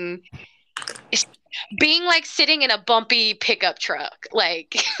being like sitting in a bumpy pickup truck,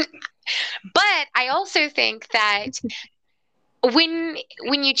 like. But I also think that when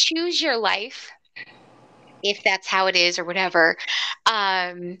you choose your life, if that's how it is or whatever,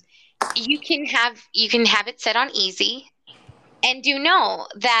 you can have it set on easy, and do know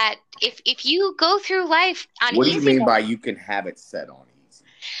that if you go through life on What do you easy mean by mode, you can have it set on easy?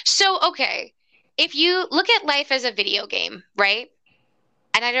 so okay, if you look at life as a video game, right?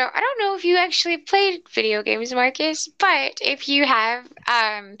 And I don't know if you actually played video games, Marcus, but if you have,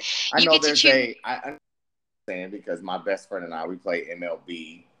 I you know get to there's choose. I understand because my best friend and I, we play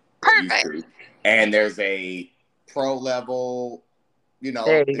MLB, or used Perfect. to, and there's a pro level, you know,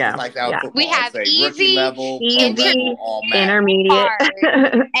 There you it's just go. like that with Yeah. We football. have It's a rookie easy, level, pro Easy, level, all max. intermediate,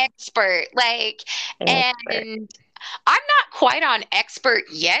 hard, expert, like, expert. and I'm not quite on expert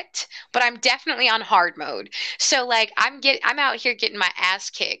yet, but I'm definitely on hard mode. So like I'm out here getting my ass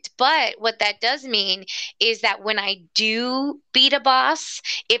kicked. But what that does mean is that when I do beat a boss,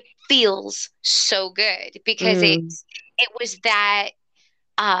 it feels so good because it was that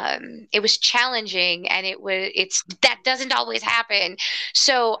it was challenging, and it's that doesn't always happen.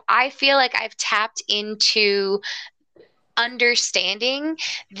 So I feel like I've tapped into understanding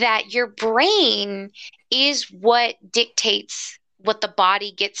that your brain is what dictates what the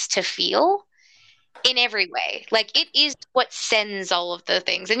body gets to feel in every way. Like it is what sends all of the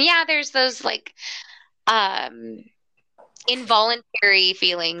things. And yeah, there's those like um involuntary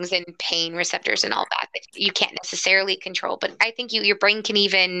feelings and pain receptors and all that you can't necessarily control, but I think your brain can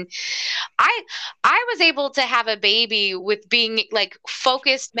even. I was able to have a baby with being like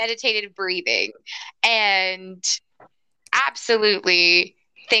focused meditative breathing, and absolutely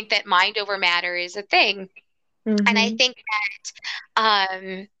think that mind over matter is a thing. And I think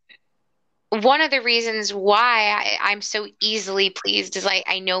that one of the reasons why I'm so easily pleased is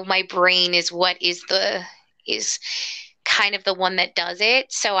I know my brain is what is kind of the one that does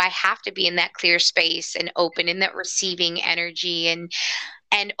it. So I have to be in that clear space and open in that receiving energy, and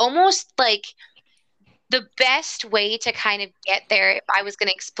almost like the best way to kind of get there, if I was going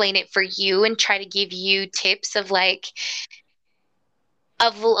to explain it for you and try to give you tips of like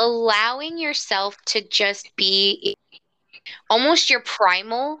of allowing yourself to just be almost your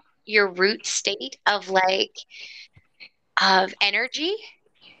root state of like of energy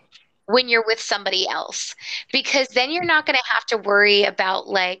when you're with somebody else, because then you're not going to have to worry about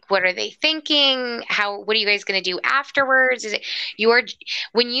like what are they thinking, what are you guys going to do afterwards. Is it you are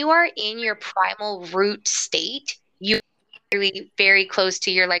when you are in your primal root state, you really very close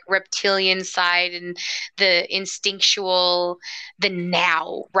to your like reptilian side and the instinctual, the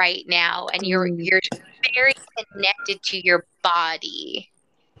now, right now, and you're very connected to your body.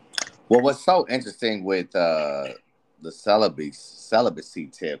 Well, what's so interesting with the celibacy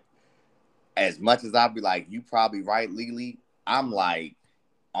tip, as much as I'll be like, you probably right, Lily, I'm like,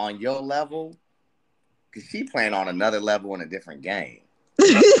 on your level, because she playing on another level in a different game.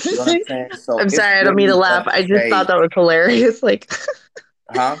 You know what I'm saying? So I'm it's sorry, I don't mean to really laugh. up I to just thought that was hilarious. Like,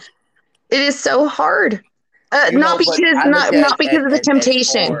 huh? it is so hard. You know, Not but because I look not because of the as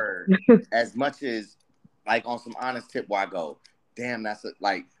temptation. far as much as like on some honest tip where I go, damn, that's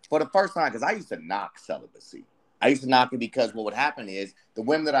like for the first time, because I used to knock celibacy. I used to knock it because what would happen is the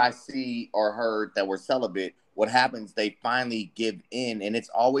women that I see or heard that were celibate, what happens, they finally give in, and it's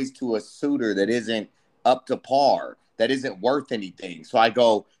always to a suitor that isn't up to par, that isn't worth anything. So I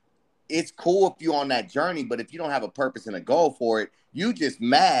go, it's cool if you're on that journey, but if you don't have a purpose and a goal for it, you just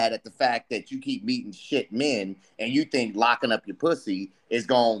mad at the fact that you keep meeting shit men and you think locking up your pussy is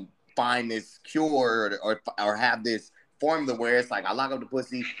going to find this cure or have this formula where it's like, I lock up the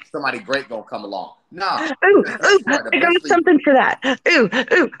pussy, somebody great going to come along. Nah. Ooh, I got something for that.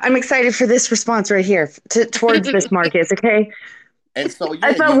 Ooh, I'm excited for this response right here towards this, Marcus, okay? And so,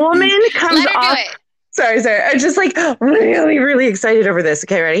 yeah. If a woman comes off... Sorry. I'm just like really, really excited over this.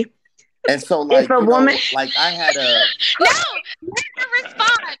 Okay, ready? And so, like, if a woman... like I had a... No, you have to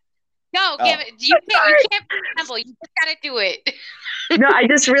respond. No, give it. You can't be simple. You just got to do it. No, I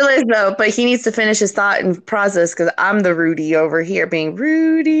just realized though, but he needs to finish his thought and process because I'm the Rudy over here being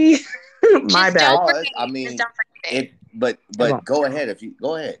Rudy. My just bad. I mean, but go ahead if you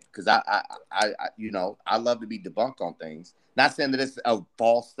go ahead, because I I love to be debunked on things. Not saying that it's a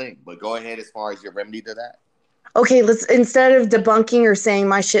false thing, but go ahead as far as your remedy to that. Okay, let's, instead of debunking or saying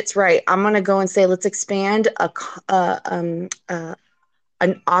my shit's right, I'm gonna go and say let's expand an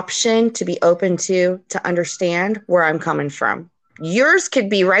option to be open to understand where I'm coming from. Yours could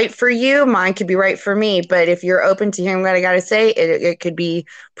be right for you, mine could be right for me, but if you're open to hearing what I gotta say, it could be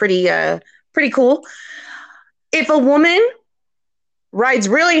pretty cool. If a woman rides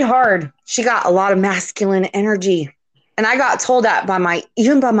really hard, she got a lot of masculine energy. And I got told that by my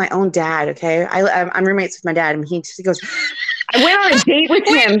own dad. Okay, I'm roommates with my dad, and he goes, I went on a date with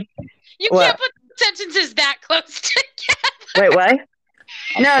him. You can't put sentences that close together. Wait, what?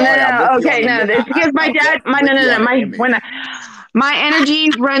 No. Okay, no. It's because my dad. My energy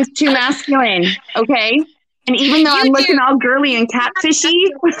runs too masculine. Okay, and even though I'm looking all girly and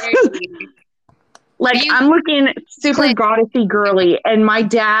catfishy, like I'm looking super goddessy girly, and my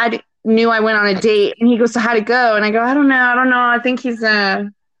dad knew I went on a date, and he goes, "So how'd it go?" And I go, "I don't know. I think he's I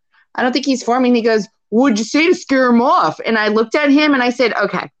don't think he's for me." And he goes, "What'd you say to scare him off?" And I looked at him and I said,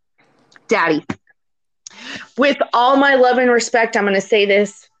 "Okay, Daddy, with all my love and respect, I'm going to say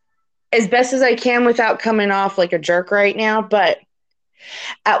this as best as I can without coming off like a jerk right now. But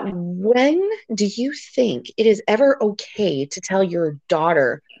when do you think it is ever okay to tell your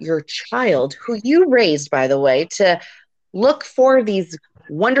daughter, your child, who you raised, by the way, to look for these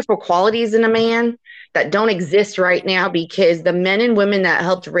wonderful qualities in a man that don't exist right now, because the men and women that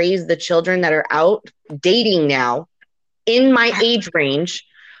helped raise the children that are out dating now in my age range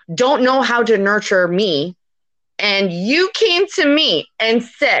don't know how to nurture me, and you came to me and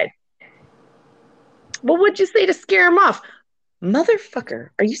said, well, what'd you say to scare him off? Motherfucker,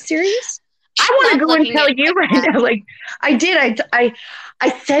 are you serious? I want to go and tell you right now. Like, I did.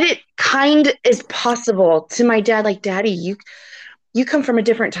 I said it kind as possible to my dad. Like, Daddy, you come from a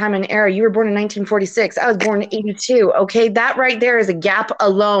different time and era. You were born in 1946. I was born in 82. Okay, that right there is a gap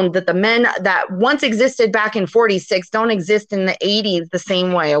alone that the men that once existed back in 46 don't exist in the 80s the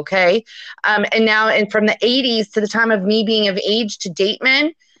same way. Okay, and now, and from the 80s to the time of me being of age to date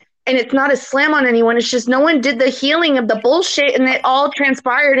men. And it's not a slam on anyone. It's just no one did the healing of the bullshit, and it all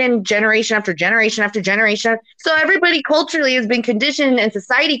transpired in generation after generation after generation. So everybody culturally has been conditioned, and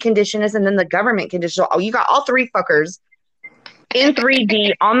society conditioned us, and then the government conditioned. Oh, you got all three fuckers in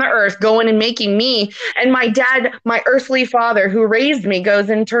 3D on the earth going and making me. And my dad, my earthly father who raised me, goes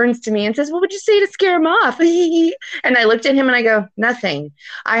and turns to me and says, what would you say to scare him off? And I looked at him and I go, nothing.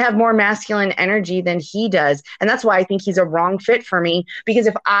 I have more masculine energy than he does. And that's why I think he's a wrong fit for me. Because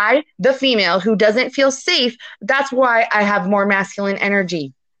if I, the female who doesn't feel safe, that's why I have more masculine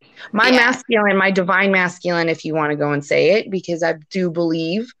energy. My masculine, my divine masculine, if you want to go and say it, because I do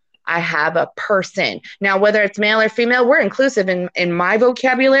believe I have a person. Now, whether it's male or female, we're inclusive. In my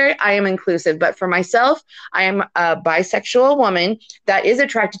vocabulary, I am inclusive. But for myself, I am a bisexual woman that is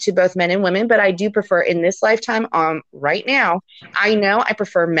attracted to both men and women. But I do prefer in this lifetime, right now, I know I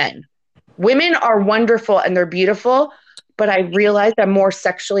prefer men. Women are wonderful and they're beautiful, but I realize I'm more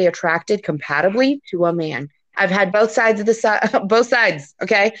sexually attracted compatibly to a man. I've had both sides of both sides.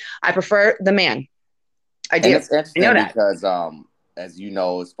 Okay, I prefer the man. I do. And it's interesting, I know that because as you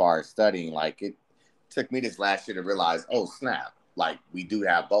know, as far as studying, like it took me this last year to realize, oh snap, like we do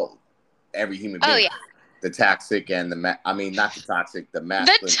have both. Every human being, the toxic and the not the toxic, the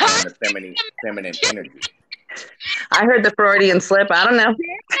masculine and the feminine energy. I heard the Freudian slip. I don't know.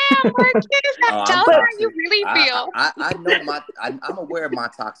 Tell her how you really feel. I know I'm aware of my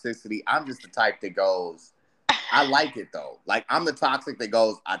toxicity. I'm just the type that goes, I like it though. Like I'm the toxic that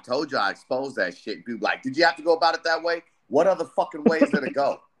goes, I told you I exposed that shit. Dude, like, did you have to go about it that way? What other fucking ways did it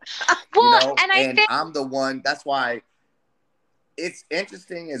go? Well, and I'm the one. That's why it's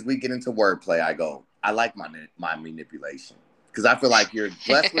interesting as we get into wordplay. I go, I like my manipulation because I feel like you're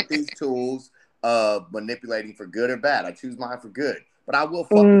blessed with these tools of manipulating for good or bad. I choose mine for good, but I will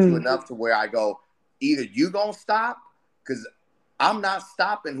fuck with you enough to where I go, either you gonna stop because I'm not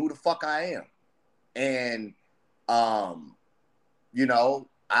stopping who the fuck I am, and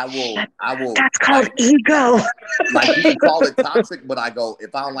I will. That's called ego. Like you can call it toxic, but I go,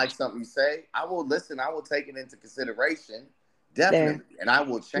 if I don't like something you say, I will listen. I will take it into consideration, definitely, and I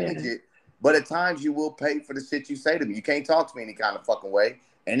will change it. But at times you will pay for the shit you say to me. You can't talk to me any kind of fucking way,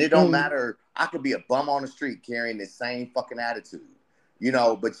 and it don't matter. I could be a bum on the street carrying the same fucking attitude,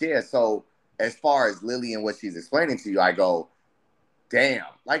 But yeah, so as far as Lily and what she's explaining to you, I go, damn.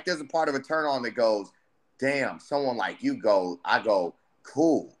 Like there's a part of a turn on that goes, damn. Someone like you go, I go.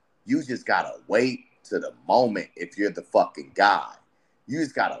 Cool. You just gotta wait to the moment if you're the fucking guy. You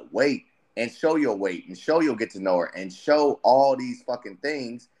just gotta wait and show your weight and show you'll get to know her and show all these fucking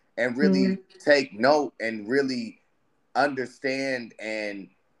things and really take note and really understand and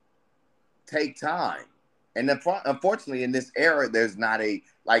take time. And unfortunately, in this era, there's not a,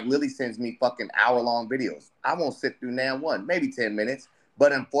 like Lily sends me fucking hour-long videos. I won't sit through now one, maybe 10 minutes.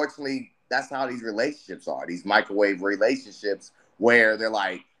 But unfortunately, that's how these relationships are. These microwave relationships where they're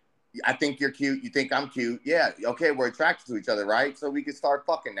like, I think you're cute. You think I'm cute. Yeah. Okay. We're attracted to each other, right? So we can start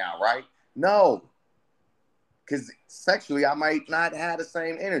fucking now, right? No. Because sexually, I might not have the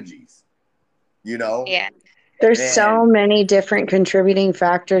same energies, you know? Yeah. There's so And many different contributing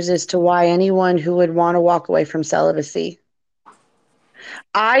factors as to why anyone who would want to walk away from celibacy.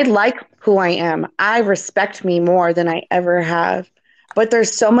 I like who I am. I respect me more than I ever have. But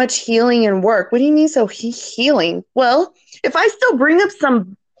there's so much healing and work. What do you mean so healing? Well, if I still bring up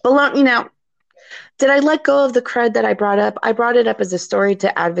some baloney now, did I let go of the cred that I brought up? I brought it up as a story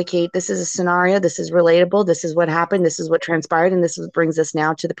to advocate. This is a scenario. This is relatable. This is what happened. This is what transpired. And this is what brings us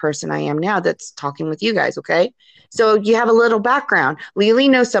now to the person I am now that's talking with you guys. Okay. So you have a little background. Lily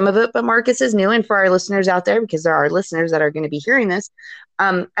knows some of it, but Marcus is new. And for our listeners out there, because there are listeners that are going to be hearing this,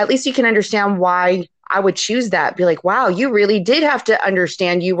 at least you can understand why I would choose that. Be like, wow, you really did have to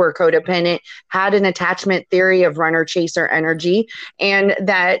understand you were codependent, had an attachment theory of runner chaser energy, and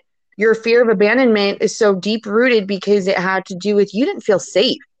that your fear of abandonment is so deep rooted because it had to do with you didn't feel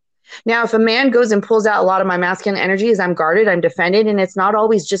safe. Now, if a man goes and pulls out a lot of my masculine energy, is I'm guarded, I'm defended, and it's not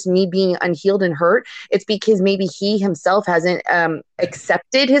always just me being unhealed and hurt. It's because maybe he himself hasn't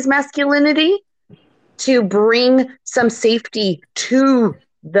accepted his masculinity to bring some safety to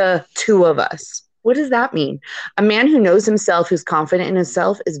the two of us. What does that mean? A man who knows himself, who's confident in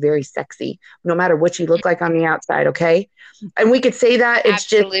himself, is very sexy, no matter what you look like on the outside, okay? And we could say that it's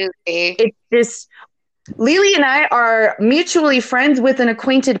just Lily and I are mutually friends with an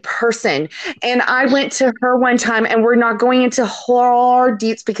acquainted person. And I went to her one time, and we're not going into hard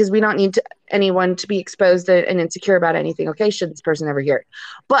deets because we don't need anyone to be exposed and insecure about anything, okay? Should this person ever hear it.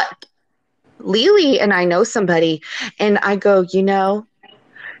 But Lily and I know somebody, and I go,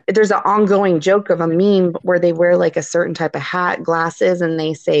 there's an ongoing joke of a meme where they wear like a certain type of hat, glasses, and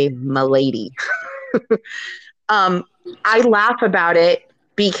they say "Milady." I laugh about it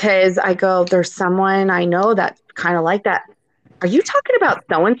because I go, there's someone I know that's kind of like that. Are you talking about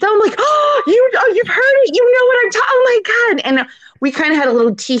so and so? I'm like, you've heard it. You know what I'm talking. Oh my god! And we kind of had a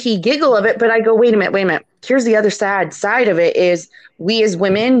little teehee giggle of it. But I go, wait a minute. Here's the other sad side of it: is we as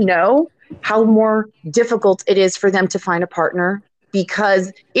women know how more difficult it is for them to find a partner,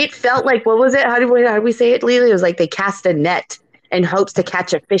 because it felt like, what was it? How did we say it, Lily? It was like they cast a net in hopes to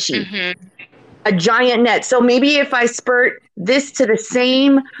catch a fishy. Mm-hmm. A giant net. So maybe if I spurt this to the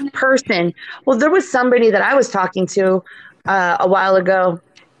same person, well, there was somebody that I was talking to a while ago,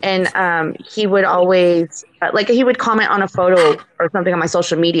 and he would always he would comment on a photo or something on my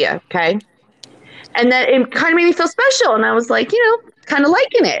social media, okay? And that it kind of made me feel special, and I was like, kind of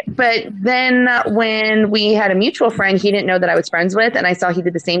liking it. But then when we had a mutual friend he didn't know that I was friends with, and I saw he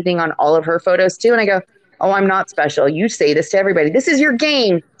did the same thing on all of her photos too, and I go, oh, I'm not special. You say this to everybody. This is your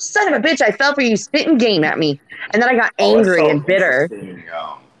game. Son of a bitch, I fell for you spitting game at me. And then I got angry and bitter.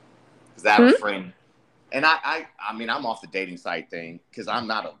 Because I have a friend, and I mean, I'm off the dating site thing because I'm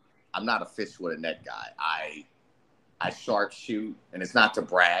not a fish with a net guy. I sharp shoot, and it's not to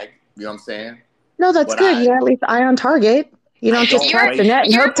brag. You know what I'm saying? No, that's good. You at least eye on target. You don't just cast the net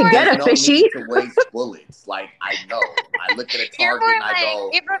and hope to get a fishy. To waste bullets. Like, I know. I look at a target and I go,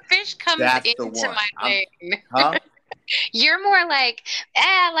 if a fish comes into my lane. Huh? You're more like,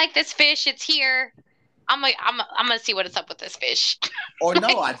 I like this fish. It's here. I'm gonna see what is up with this fish. Or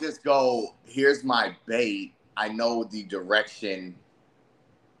no, I just go, here's my bait. I know the direction.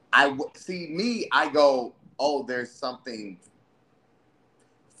 I go, oh, there's something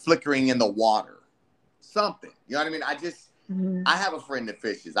flickering in the water. Something. You know what I mean? I have a friend that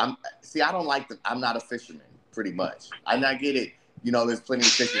fishes. I don't like I'm not a fisherman, pretty much. I get it. There's plenty of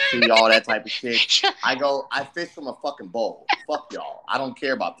fish to see, all that type of shit. I fish from a fucking bowl. Fuck y'all. I don't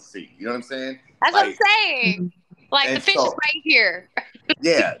care about the sea. You know what I'm saying? That's what I'm saying. Like, the fish is right here.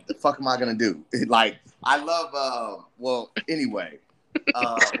 Yeah, the fuck am I gonna do? Like, I love well, anyway.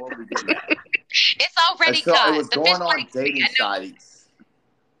 What were we doing at? It's already caught. It was going on dating sites.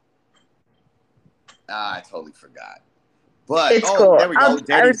 I totally forgot. But cool. There we go,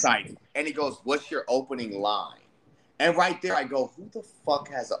 dating site. And he goes, what's your opening line? And right there I go, who the fuck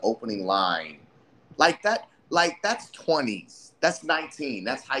has an opening line? Like that, that's 20s. That's 19.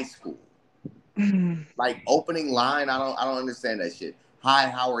 That's high school. Like, opening line, I don't understand that shit. Hi,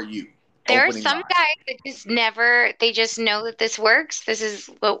 how are you? There are some guys that they just know that this works. This is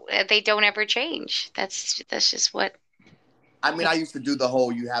what they don't ever change. That's just what. I mean, I used to do the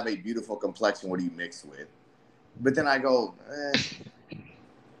whole, you have a beautiful complexion, what do you mix with? But then I go,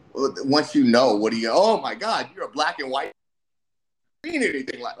 once you know, what do you? Oh my God, you're a black and white. Mean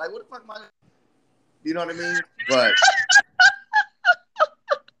anything like what the fuck am I? You know what I mean? But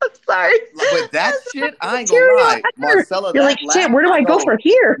I'm sorry. But that shit, I ain't gonna lie, Marcella. You're like, shit. Where do I go from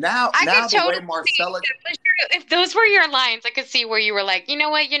here? Now the way Marcella. If those were your lines, I could see where you were like, you know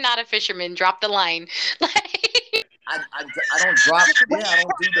what? You're not a fisherman. Drop the line. Like, I don't drop. Yeah, I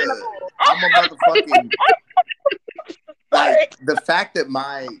don't do the. I'm a motherfucking. Like the fact that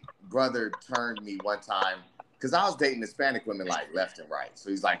my brother turned me one time because I was dating Hispanic women like left and right. So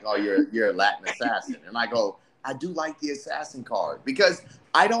he's like, "Oh, you're a Latin assassin," and I go, "I do like the assassin card because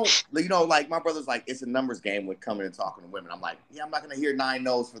I don't, like my brother's like it's a numbers game with coming and talking to women." I'm like, "Yeah, I'm not gonna hear 9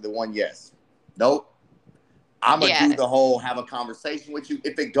 no's for the one yes. Nope. I'm gonna do the whole have a conversation with you.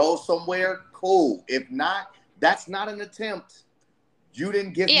 If it goes somewhere, cool. If not, that's not an attempt. You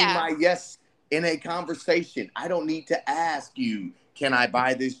didn't give me my yes in a conversation. I don't need to ask you, can I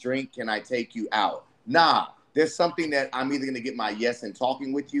buy this drink? Can I take you out? Nah, there's something that I'm either going to get my yes in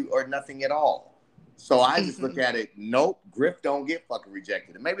talking with you or nothing at all. So I just look at it, nope, Griff don't get fucking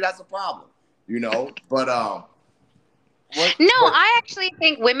rejected. And maybe that's a problem, but I actually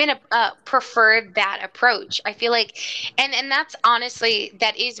think women prefer that approach. I feel like, and that's honestly,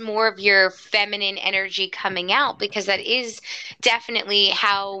 that is more of your feminine energy coming out because that is definitely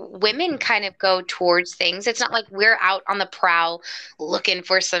how women kind of go towards things. It's not like we're out on the prowl looking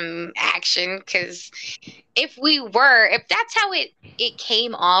for some action because if that's how it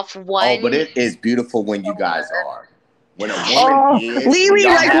came off but it is beautiful when you guys are. When a woman is. Lily,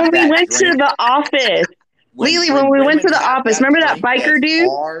 like when we went to the office. Lily, when we went to the office, remember that biker dude?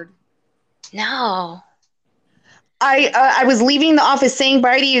 Hard? No. I was leaving the office saying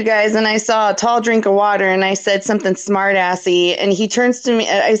bye to you guys, and I saw a tall drink of water, and I said something smart-assy, and he turns to me,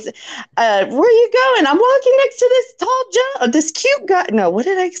 I said, where are you going? I'm walking next to this cute guy. No, what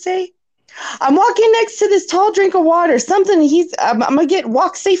did I say? I'm walking next to this tall drink of water. Something, I'm going to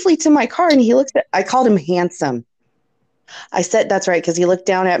walk safely to my car, and he looks I called him handsome. I said, that's right, because he looked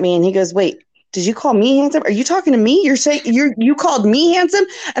down at me, and he goes, wait. Did you call me handsome? Are you talking to me? You're saying you called me handsome?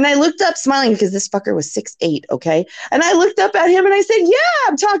 And I looked up smiling because this fucker was 6'8", okay? And I looked up at him and I said, yeah,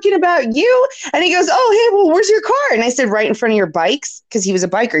 I'm talking about you. And he goes, oh, hey, well, where's your car? And I said, right in front of your bikes, because he was a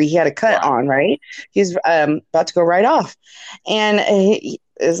biker. He had a cut on, right? He was about to go right off. And it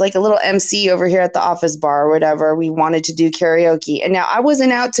was like a little MC over here at the office bar or whatever. We wanted to do karaoke. And now I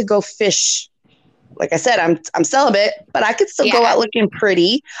wasn't out to go fish. Like I said, I'm celibate, but I could still go out looking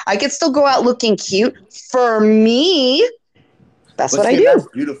pretty. I could still go out looking cute. For me, that's what I do. That's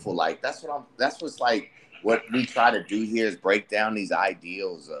beautiful. Like that's what's like what we try to do here is break down these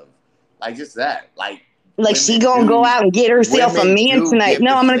ideals of like just that. Like she gonna go out and get herself a man tonight.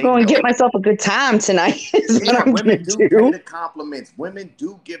 No, I'm gonna go and get myself a good time tonight. Women do pay the compliments. Women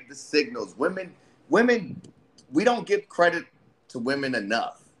do give the signals. Women, we don't give credit to women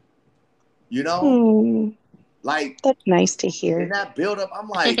enough. Like that's nice to hear. In that build up, I'm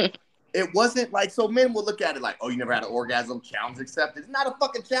like, it wasn't like so. Men will look at it like, oh, you never had an orgasm, challenge accepted. It's not a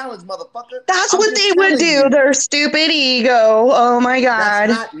fucking challenge, motherfucker. That's what they would do. Their stupid ego. Oh my god.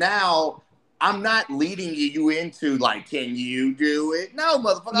 That's not now. I'm not leading you into like, can you do it? No,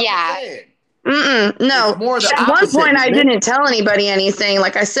 motherfucker. Yeah. No. At one point, I didn't tell anybody anything.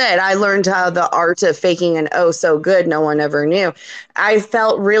 Like I said, I learned how the art of faking an oh so good no one ever knew. I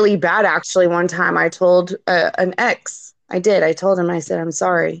felt really bad, actually. One time I told an ex. I did. I told him, I said, I'm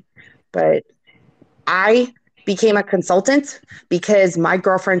sorry. But I became a consultant because my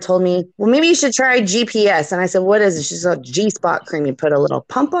girlfriend told me, well, maybe you should try GPS. And I said, what is it? She said, G-spot cream. You put a little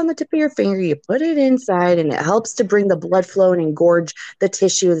pump on the tip of your finger, you put it inside, and it helps to bring the blood flow and engorge the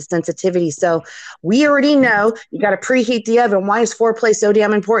tissue, the sensitivity. So we already know you got to preheat the oven. Why is foreplay so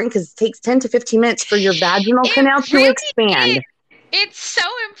damn important? Because it takes 10 to 15 minutes for your vaginal canal to expand. It's so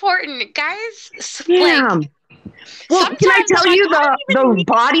important, guys. Yeah. Well, can I tell you the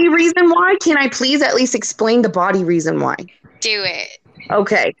body reason why? Can I please at least explain the body reason why? Do it.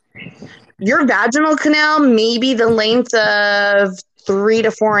 Okay. Your vaginal canal may be the length of 3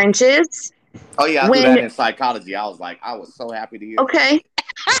 to 4 inches. Oh, yeah. I do that in psychology. I was so happy to hear. Okay.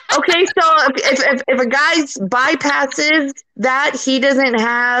 Okay, so if a guy bypasses that, he doesn't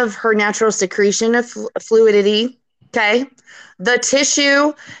have her natural secretion of fluidity. Okay. The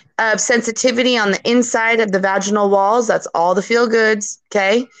tissue sensitivity on the inside of the vaginal walls. That's all the feel goods.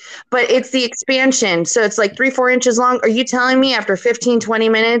 Okay. But it's the expansion. So it's like 3-4 inches long. Are you telling me after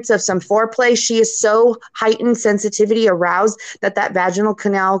 15-20 minutes of some foreplay, she is so heightened sensitivity aroused that vaginal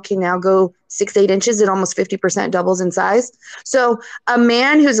canal can now go 6-8 inches? It almost 50% doubles in size. So a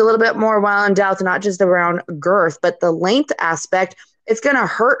man who's a little bit more well endowed, not just around girth, but the length aspect, it's going to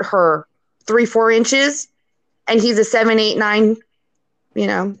hurt her 3-4 inches. And he's a 7, 8, 9,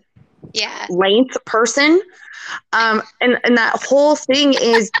 length person. And that whole thing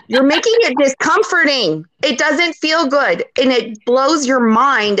is you're making it discomforting. It doesn't feel good. And it blows your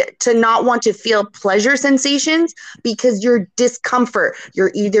mind to not want to feel pleasure sensations because you're discomfort.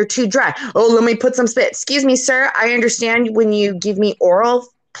 You're either too dry. Oh, let me put some spit. Excuse me, sir. I understand when you give me oral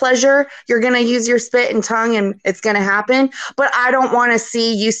pleasure, you're going to use your spit and tongue and it's going to happen. But I don't want to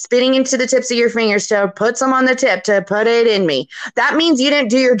see you spitting into the tips of your fingers to put some on the tip to put it in me. That means you didn't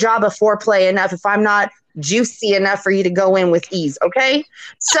do your job of foreplay enough if I'm not juicy enough for you to go in with ease. Okay.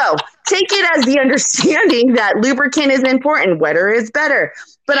 So take it as the understanding that lubricant is important. Wetter is better.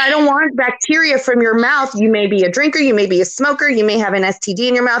 But I don't want bacteria from your mouth. You may be a drinker. You may be a smoker. You may have an STD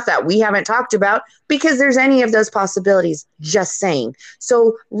in your mouth that we haven't talked about because there's any of those possibilities. Just saying.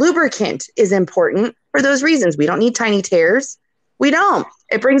 So lubricant is important for those reasons. We don't need tiny tears. We don't.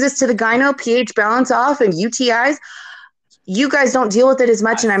 It brings us to the gyno pH balance off and UTIs. You guys don't deal with it as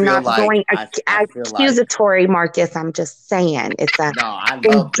much, and I'm not going accusatory, Marcus. I'm just saying it's in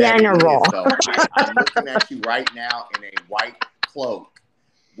general. I'm looking at you right now in a white cloak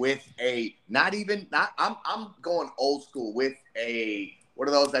with I'm going old school with what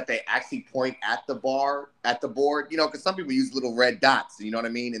are those that they actually point at the board? Because some people use little red dots. You know what I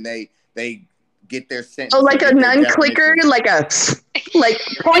mean? And they get their sentence. Oh, like a nun clicker, like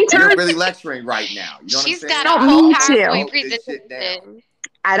pointer. You're really lecturing right now. You know what I'm saying? She's got a whole PowerPoint presentation.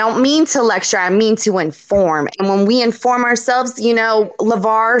 I don't mean to lecture. I mean to inform. And when we inform ourselves,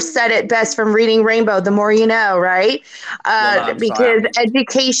 LeVar said it best from reading Rainbow, the more you know, right? Because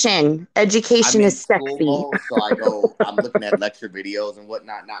education is sexy. So I'm looking at lecture videos and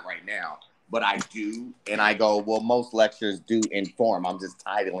whatnot, not right now, but I do. And I go, well, most lectures do inform. I'm just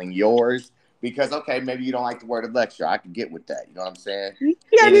titling yours. Because, okay, maybe you don't like the word of lecture. I can get with that. You know what I'm saying?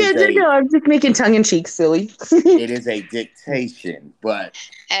 Yeah, I'm just making tongue-in-cheek, silly. It is a dictation, but...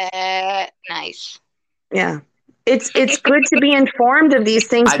 Nice. Yeah. It's good to be informed of these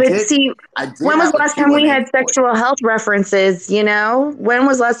things. When was the last time we had sexual health references, When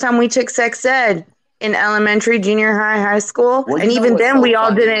was the last time we took sex ed? In elementary, junior high school. Well, and even then, we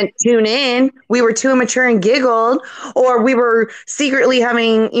all didn't tune in. We were too immature and giggled, or we were secretly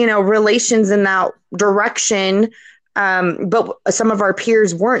having, relations in that direction. But some of our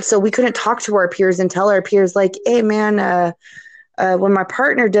peers weren't. So we couldn't talk to our peers and tell our peers like, hey, man, when my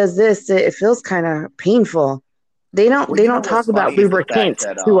partner does this, it feels kind of painful. They don't talk about lubricant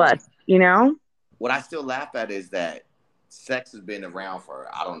to us, What I still laugh at is that sex has been around for,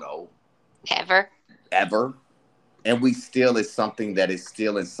 I don't know. Ever. And we still is something that is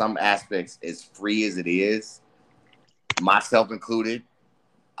still in some aspects as free as it is, myself included.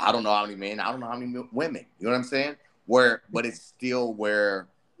 I don't know how many men, I don't know how many women, you know what I'm saying? But it's still where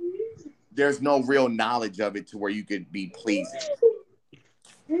there's no real knowledge of it to where you could be pleasing.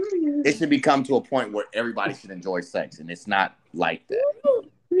 It should become to a point where everybody should enjoy sex, and it's not like that.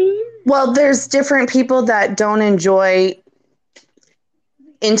 Well, there's different people that don't enjoy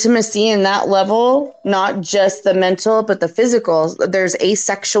intimacy in that level, not just the mental, but the physical. There's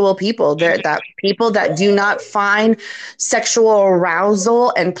asexual people. People that do not find sexual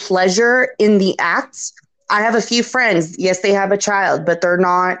arousal and pleasure in the acts. I have a few friends. Yes, they have a child, but they're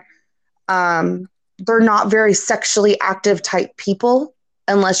not very sexually active type people.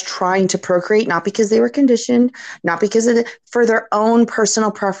 Unless trying to procreate, not because they were conditioned, not because for their own personal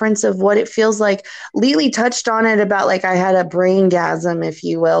preference of what it feels like. Lily touched on it about I had a braingasm, if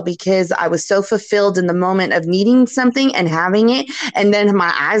you will, because I was so fulfilled in the moment of needing something and having it, and then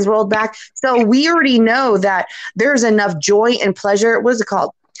my eyes rolled back. So we already know that there's enough joy and pleasure. What is it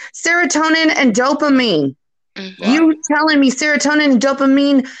called? Serotonin and dopamine. Mm-hmm. You telling me serotonin and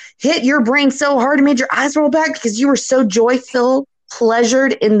dopamine hit your brain so hard and made your eyes roll back because you were so joy-filled,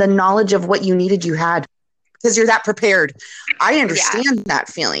 pleasured in the knowledge of what you needed you had because you're that prepared. I understand that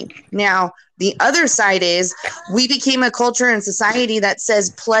feeling. Now, the other side is we became a culture and society that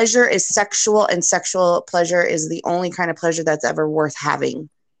says pleasure is sexual and sexual pleasure is the only kind of pleasure that's ever worth having.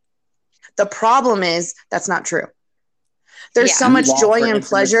 The problem is that's not true. There's so much joy and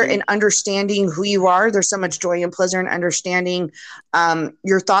pleasure in understanding who you are. There's so much joy and pleasure in understanding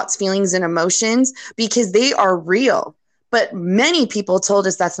your thoughts, feelings, and emotions because they are real. But many people told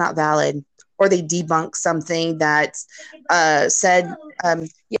us that's not valid, or they debunk something that said,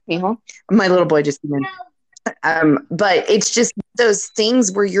 yeah, my little boy just came in. But it's just those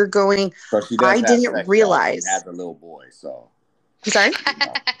things where you're going, So she does I have didn't sex, realize. Y'all. She has a little boy, so. I'm sorry? You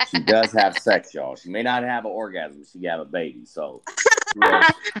know, she does have sex, y'all. She may not have an orgasm. She have a baby, so.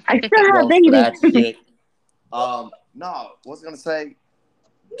 I still have babies. That shit. No, what was I going to say?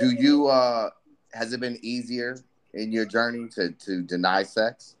 Do you, has it been easier in your journey to deny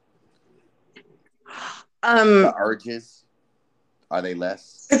sex? The urges, are they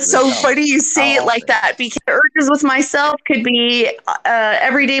less? It's so funny you say it like that, because urges with myself could be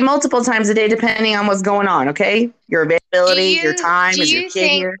every day, multiple times a day, depending on what's going on. Okay, your availability, your time, is your kid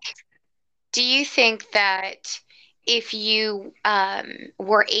here? Do you think that if you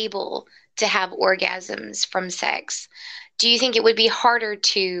were able to have orgasms from sex, do you think it would be harder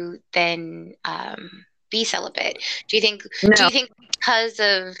to then be celibate? Do you think? No. Do you think because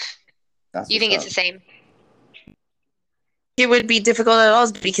of? Do you think it's the same? It would be difficult at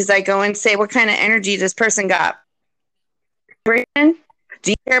all, because I go and say, what kind of energy this person got? Brandon,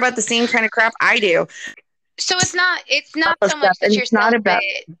 do you care about the same kind of crap I do? So it's not so much that you're celibate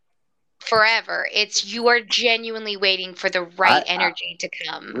forever. It's you are genuinely waiting for the right energy to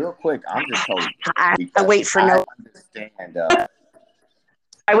come. Real quick, I'm just told. I wait for no.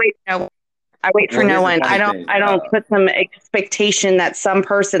 I wait for no one. I don't put some expectation that some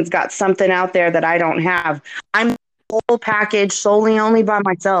person's got something out there that I don't have. I'm whole package solely only by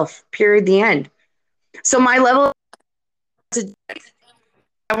myself. Period. The end. So my level,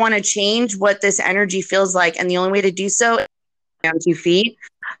 I want to change what this energy feels like, and the only way to do so is on 2 feet,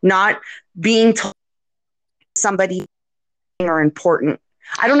 not being told somebody are important.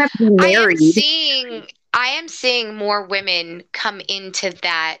 I don't have to be married. I am seeing more women come into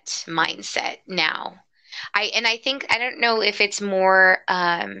that mindset now. I think, I don't know if it's more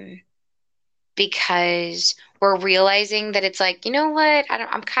because we're realizing that it's like, you know what,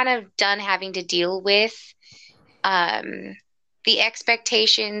 I'm kind of done having to deal with the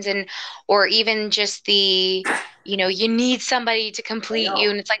expectations or even just the, you need somebody to complete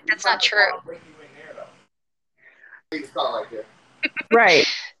you, and it's like, that's not true. Right.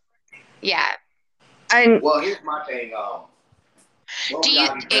 Yeah. Well, here's my thing. Do you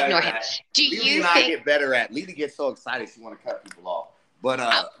ignore him? Do you think? Get better at. Lita gets so excited she want to cut people off. But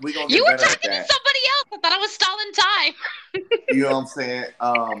we gonna get you were better talking at that. to somebody else. I thought I was stalling time. You know what I'm saying?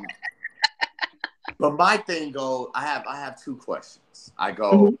 But my thing I have 2 questions. I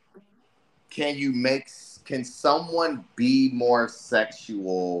go, can someone be more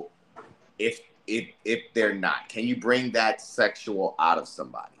sexual if they're not? Can you bring that sexual out of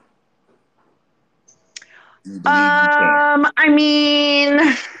somebody? Do you believe you can? I mean,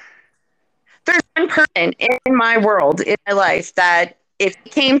 there's one person in my world, in my life, that if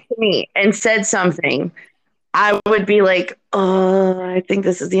he came to me and said something, I would be like, oh, I think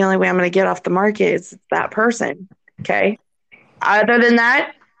this is the only way I'm going to get off the market. It's that person. Okay. Other than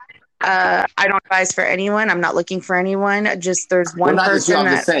that, I don't advise for anyone. I'm not looking for anyone. Just there's one person I'm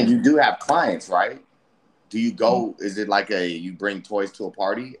just saying, you do have clients, right? Do you go? Is it like you bring toys to a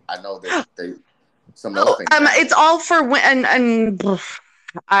party? I know that some of those things. It's all for and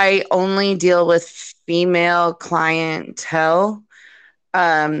I only deal with female clientele.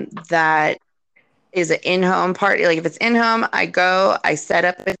 That is an in-home party. Like if it's in-home, I go, I set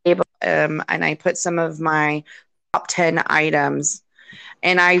up a table, and I put some of my top 10 items,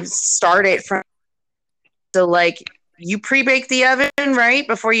 and I start it from, so like you pre-bake the oven, right?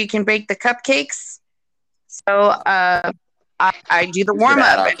 Before you can bake the cupcakes. So I do the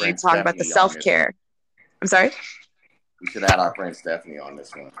warm-up, and I talk about the self-care. I'm sorry? We should add our friend Stephanie on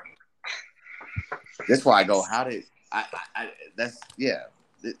this one. This is why I go, how did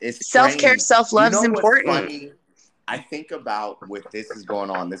it's self-care, self-love is important. Funny? I think about what this is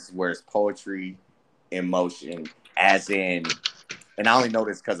going on. This is where it's poetry in motion, as in, and I only know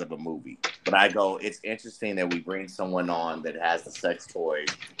this because of a movie, but I go, it's interesting that we bring someone on that has the sex toy,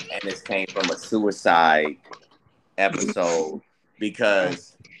 and this came from a suicide episode,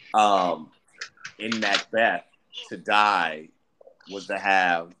 because in Macbeth, to die was to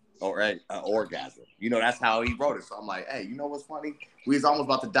have an orgasm. That's how he wrote it. So I'm like, hey, you know what's funny? We was almost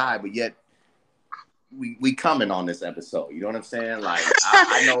about to die, but yet we coming on this episode. You know what I'm saying? Like,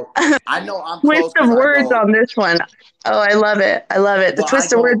 I know I'm twist of words on this one. Oh, I love it. The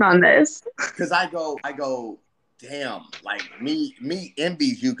twist of words on this. Because I go, damn, like me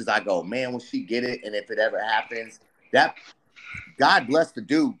envies you, because I go, man, will she get it? And if it ever happens, that God bless the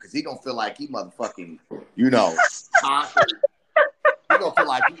dude, because he don't feel like he motherfucking, conquered he gonna feel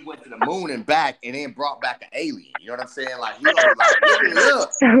like he went to the moon and back and then brought back an alien. You know what I'm saying? Like he gonna be like,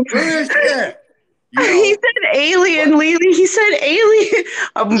 look, where is that? You know, he said alien, Lily. He said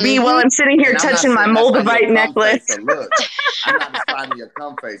alien. Me while I'm sitting here touching my Moldavite necklace. So look, I'm not describing your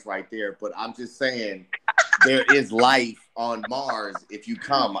cum face right there, but I'm just saying there is life on Mars. If you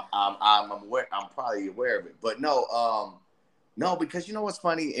come, I'm aware. I'm probably aware of it. But no, because you know what's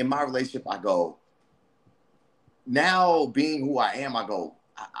funny? In my relationship, I go, now being who I am, I go,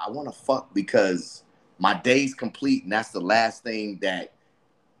 I want to fuck because my day's complete, and that's the last thing that.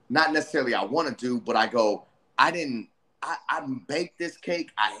 Not necessarily I want to do, but I go, I baked this cake.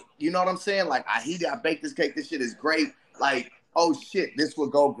 You know what I'm saying? Like I baked this cake. This shit is great. Like, oh shit, this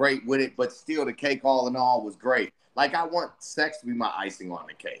would go great with it, but still the cake all in all was great. Like I want sex to be my icing on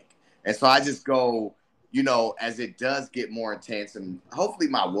the cake. And so I just go, you know, as it does get more intense and hopefully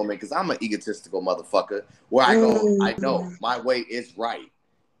my woman, because I'm an egotistical motherfucker, where I go, I know my way is right.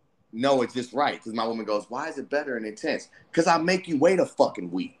 No, it's just right. Because my woman goes, why is it better and intense? Because I make you wait a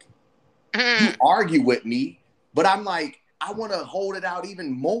fucking week. You argue with me, but I'm like, I want to hold it out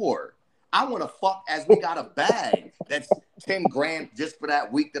even more. I want to fuck as we got a bag that's 10 grand just for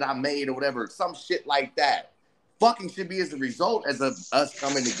that week that I made or whatever. Some shit like that. Fucking should be as a result as of us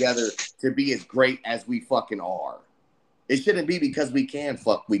coming together to be as great as we fucking are. It shouldn't be because we can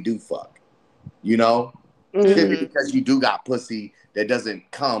fuck, we do fuck. You know? It shouldn't be because you do got pussy that doesn't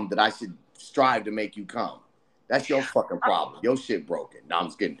come that I should strive to make you come. That's your fucking problem. Your shit broken. No, I'm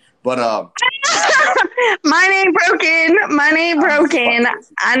just kidding. But mine ain't broken. Mine ain't broken.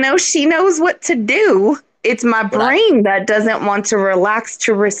 I know she knows what to do. It's my brain that doesn't want to relax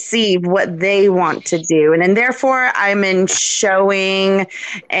to receive what they want to do. And therefore I'm in showing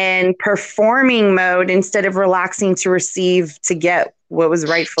and performing mode instead of relaxing to receive to get what was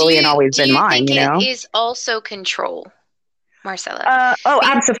rightfully and always been mine, you know? It is also control, Marcella.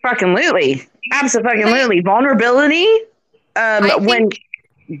 Absolutely. Absolutely. Vulnerability.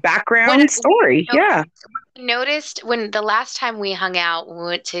 Background story. Yeah. Noticed when the last time we hung out, we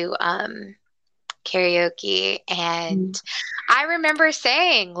went to karaoke, and I remember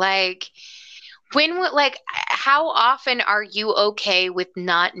saying, like, how often are you okay with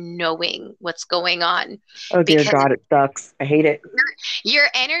not knowing what's going on? Oh dear God, it sucks. I hate it. Your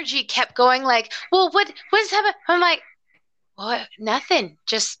energy kept going like, well, what's happening? I'm like, what? Nothing.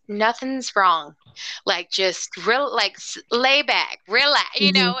 Just nothing's wrong. Like, just lay back, relax,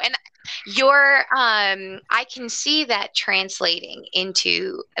 you know, and I can see that translating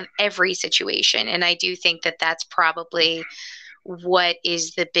into every situation. And I do think that that's probably what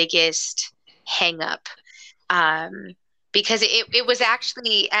is the biggest hang up. Because it was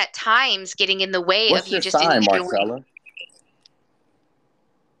actually at times getting in the way of you just enjoying. Marcella?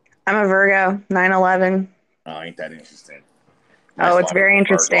 I'm a Virgo, 9/11. Oh, ain't that interesting? It's very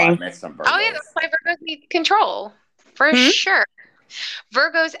interesting. Oh yeah, that's why Virgos need control for sure.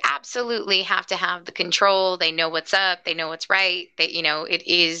 Virgos absolutely have to have the control. They know what's up. They know what's right. It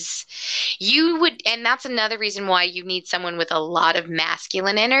is, and that's another reason why you need someone with a lot of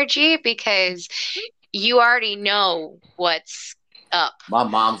masculine energy, because you already know what's up. My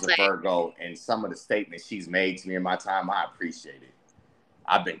mom's a Virgo, and some of the statements she's made to me in my time, I appreciate it.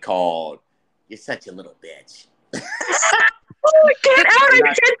 I've been called, "You're such a little bitch." Get out!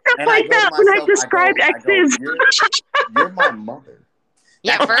 I said stuff like that when I described exes. You're my mother.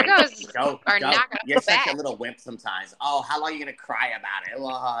 Yeah, Virgos are not going to You're such a little wimp sometimes. Oh, how long are you going to cry about it?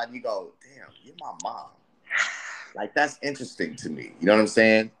 And you go, damn, you're my mom. Like, that's interesting to me. You know what I'm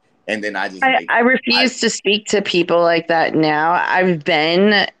saying? And then I refuse to speak to people like that now. I've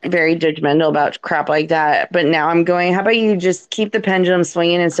been very judgmental about crap like that. But now I'm going, how about you just keep the pendulum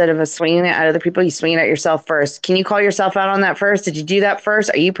swinging instead of swinging it at other people? You swing it at yourself first. Can you call yourself out on that first? Did you do that first?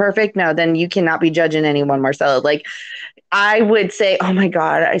 Are you perfect? No, then you cannot be judging anyone, Marcella. Like, I would say, oh my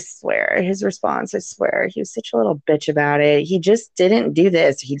God, I swear, his response, I swear, he was such a little bitch about it. He just didn't do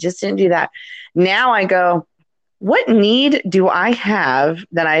this. He just didn't do that. Now I go, what need do I have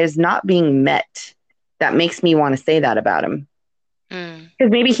that is not being met that makes me want to say that about him?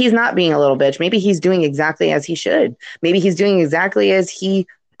 Because maybe he's not being a little bitch. Maybe he's doing exactly as he should. Maybe he's doing exactly as he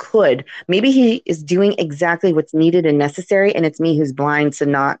could. Maybe he is doing exactly what's needed and necessary, and it's me who's blind to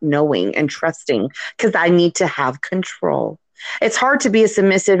not knowing and trusting because I need to have control. It's hard to be a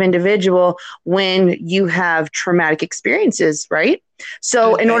submissive individual when you have traumatic experiences, right?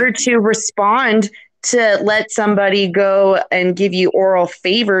 So in order to respond to let somebody go and give you oral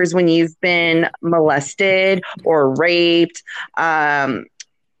favors when you've been molested or raped,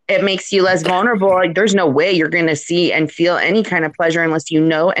 it makes you less vulnerable. Like, there's no way you're going to see and feel any kind of pleasure unless you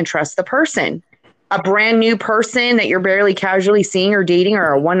know and trust the person. a brand new person that you're barely casually seeing or dating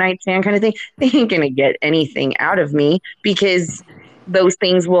or a one night stand kind of thing, they ain't going to get anything out of me because those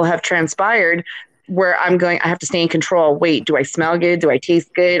things will have transpired where I have to stay in control. Wait, do I smell good? Do I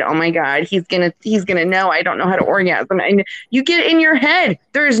taste good? Oh my God, he's going to know I don't know how to orgasm. And you get in your head.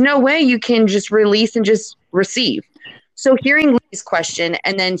 There is no way you can just release and just receive. So hearing Lee's question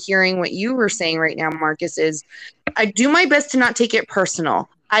and then hearing what you were saying right now, Marcus, is I do my best to not take it personal.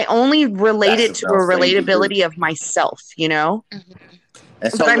 I only relate it to a relatability of myself, you know? Mm-hmm.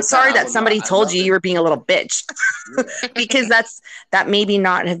 So but I'm sorry that somebody told you were being a little bitch because that maybe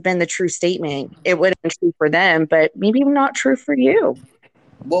not have been the true statement. It would have been true for them, but maybe not true for you.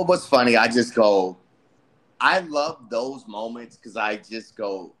 Well, what's funny, I love those moments because I just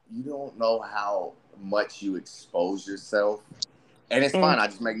go, you don't know how much you expose yourself. And it's fine. I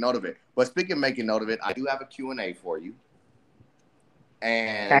just make note of it. But speaking of making note of it, I do have a Q&A for you.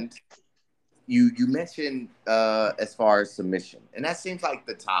 And you mentioned as far as submission. And that seems like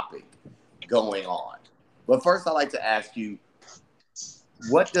the topic going on. But first, I'd like to ask you,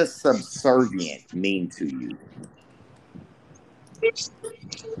 what does subservient mean to you?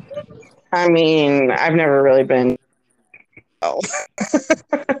 I mean, I've never really been. Okay,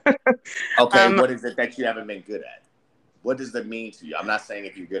 what is it that you haven't been good at? What does that mean to you? I'm not saying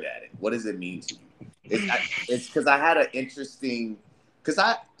if you're good at it. What does it mean to you? It's because I had an interesting,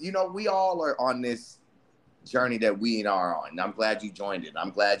 we all are on this journey that we are on. And I'm glad you joined it. I'm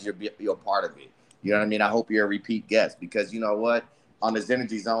glad you're part of it. You know what I mean? I hope you're a repeat guest because you know what? On this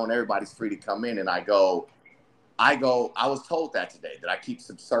energy zone, everybody's free to come in, and I was told that today, that I keep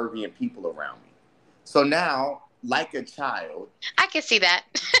subservient people around me. So now, like a child. I can see that.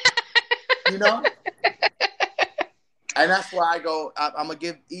 You know? And that's why I go, I'm going to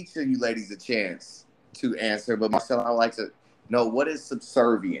give each of you ladies a chance to answer. But Marcella, I would like to know, what does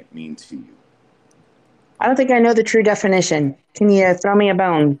subservient mean to you? I don't think I know the true definition. Can you throw me a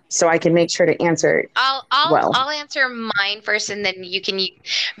bone so I can make sure to answer it? I'll answer mine first, and then you can,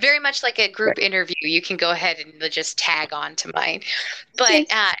 very much like a group interview, you can go ahead and just tag on to mine. But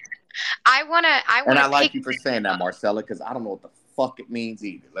I want to. And I like you for saying that, Marcella, because I don't know what the fuck it means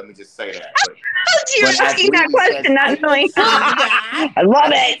either. Let me just say that. You're asking that question, not knowing. I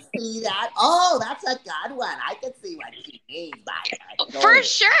love it. See that? Oh, that's a good one. I can see what she means by that. For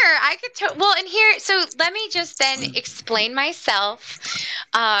sure, I could. Well, and here, so let me just then explain myself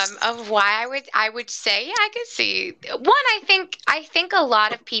of why I would say, yeah, I could see. One, I think a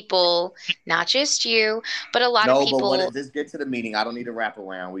lot of people, not just you, but a lot of people. No, but just get to the meeting. I don't need to wrap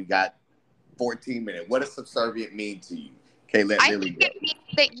around. We got 14 minutes. What does subservient mean to you? Okay, I think it means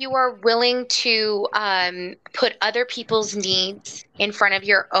that you are willing to put other people's needs in front of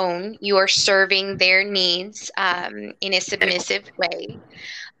your own. You are serving their needs in a submissive way.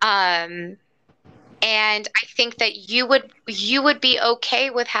 And I think that you would be okay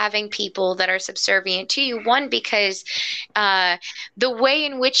with having people that are subservient to you. One, because the way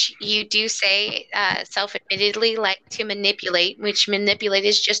in which you do say self-admittedly like to manipulate, which manipulate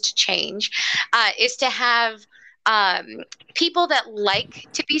is just to change, is to have people that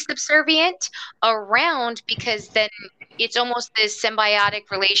like to be subservient around, because then it's almost this symbiotic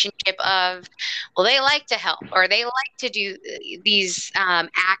relationship of, well, they like to help or they like to do these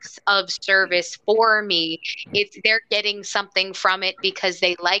acts of service for me. They're getting something from it because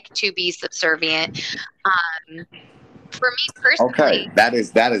they like to be subservient. For me personally, okay, that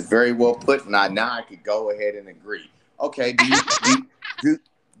is very well put. Now I could go ahead and agree. Okay,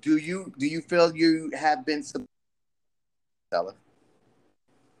 do you feel you have been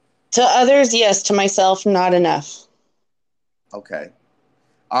to others? Yes. To myself, not enough. Okay.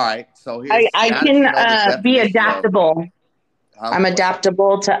 All right. So I can be adaptable. I'm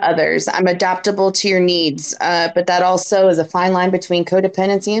adaptable to others. I'm adaptable to your needs. But that also is a fine line between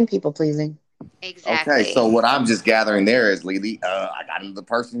codependency and people pleasing. Exactly. Okay. So what I'm just gathering there is, Lily, I got another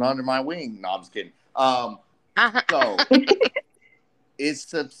person under my wing. No, I'm just kidding. So is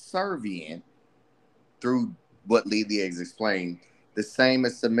subservient, through what Lily has explained, the same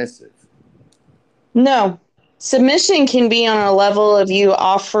as submissive? No. Submission can be on a level of you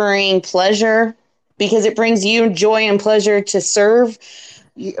offering pleasure because it brings you joy and pleasure to serve.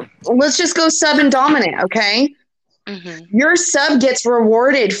 Let's just go sub and dominant, okay? Mm-hmm. Your sub gets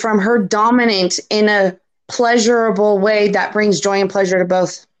rewarded from her dominant in a pleasurable way that brings joy and pleasure to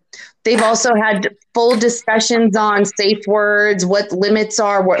both. They've also had full discussions on safe words, what limits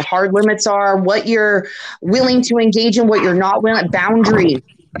are, what hard limits are, what you're willing to engage in, what you're not willing, boundaries.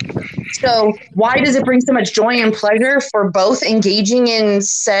 So why does it bring so much joy and pleasure for both engaging in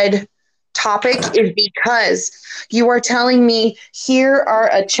said topic is because you are telling me here are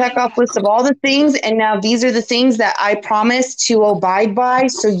a checkoff list of all the things, and now these are the things that I promise to abide by,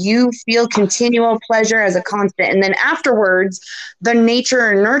 so you feel continual pleasure as a constant. And then afterwards, the nature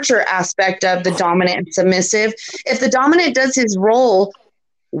and nurture aspect of the dominant and submissive. If the dominant does his role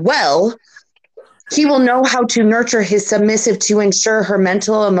well, he will know how to nurture his submissive to ensure her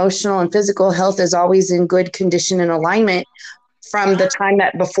mental, emotional, and physical health is always in good condition and alignment from the time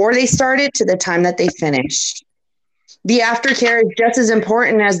that before they started to the time that they finished. The aftercare is just as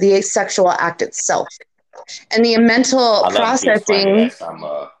important as the sexual act itself. And the mental I love that you explained processing.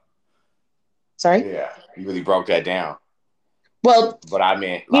 that. Sorry? Yeah, you really broke that down. Well, But I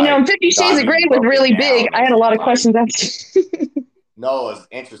meant, you know, like, 50 Shades of Grey you was broke it really big. down I had as a if, lot of like, questions after. no, it's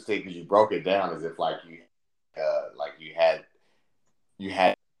interesting because you broke it down as if you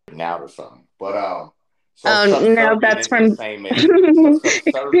had it out or something. But so No, subservient that's isn't the from same as so experience.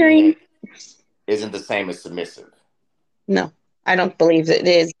 subservient isn't the same as submissive. No, I don't believe it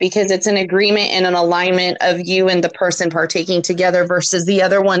is, because it's an agreement and an alignment of you and the person partaking together versus the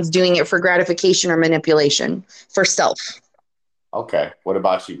other ones doing it for gratification or manipulation for self. Okay, what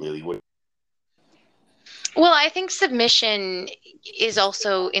about you, Lily? Well, I think submission is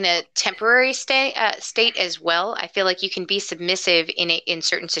also in a temporary state as well. I feel like you can be submissive in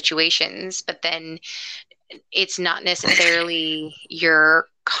certain situations, but then it's not necessarily your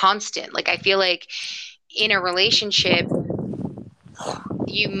constant. Like I feel like in a relationship,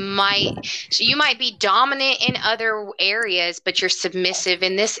 you might be dominant in other areas, but you're submissive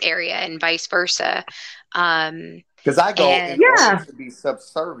in this area, and vice versa. Because I go, in And order Yeah. to be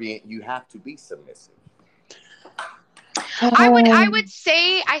subservient, you have to be submissive. I would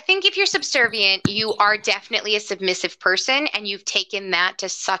say, I think if you're subservient, you are definitely a submissive person, and you've taken that to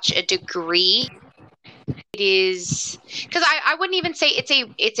such a degree. It is because I wouldn't even say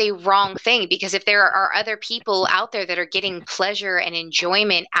it's a wrong thing, because if there are other people out there that are getting pleasure and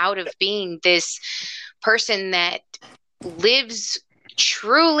enjoyment out of being this person that lives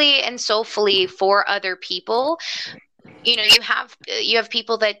truly and soulfully for other people, you know, you have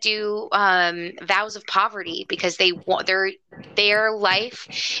people that do vows of poverty because they want their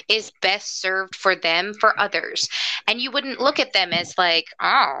life is best served for them, for others, and you wouldn't look at them as like,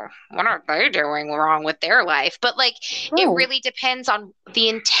 oh, what are they doing wrong with their life? But like, it Oh. really depends on the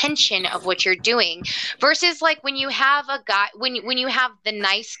intention of what you're doing, versus like when you have a guy, when you have the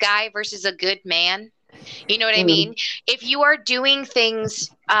nice guy versus a good man. You know what I mean? If you are doing things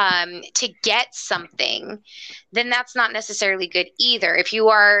to get something, then that's not necessarily good either. If you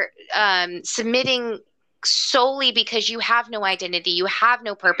are submitting solely because you have no identity, you have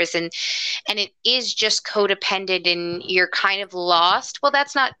no purpose, and it is just codependent and you're kind of lost, well,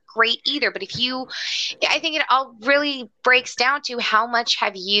 that's not great either. But I think it all really breaks down to how much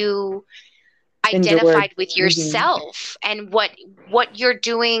have you identified with yourself and what you're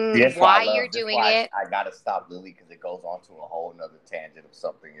doing, That's why why I you're love. That's doing why it. I gotta stop Lily, because it goes on to a whole nother tangent of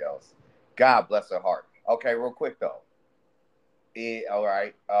something else. God bless her heart. Okay, real quick though. All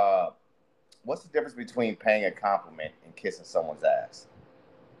right. What's the difference between paying a compliment and kissing someone's ass?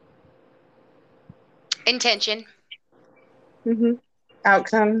 Intention.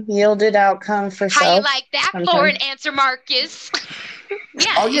 Outcome, yielded outcome for How you self. like that Sometimes. for an answer, Marcus?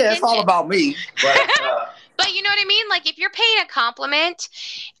 Yeah. Oh yeah, it's all intention. about me. But But you know what I mean? Like if you're paying a compliment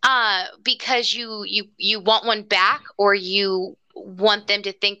because you want one back, or you want them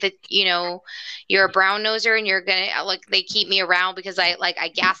to think that, you know, you're a brown noser and you're gonna, like, they keep me around because I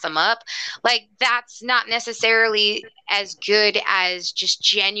gas them up, like that's not necessarily as good as just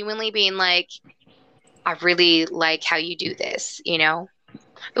genuinely being like, I really like how you do this, you know?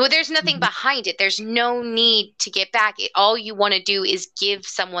 Well, there's nothing behind it. There's no need to get back. All you want to do is give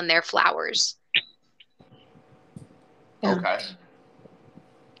someone their flowers. Yeah. okay.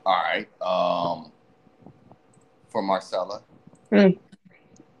 All right. For Marcella,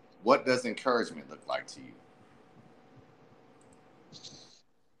 what does encouragement look like to you?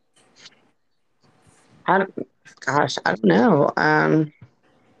 I don't know.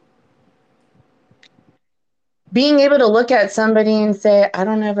 Being able to look at somebody and say, I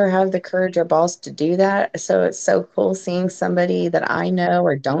don't ever have the courage or balls to do that. So it's so cool seeing somebody that I know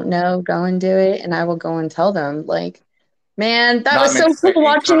or don't know go and do it. And I will go and tell them, like, man, that was so cool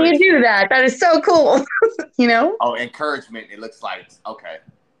watching you do that. That is so cool. You know? Oh, encouragement. It looks like, okay.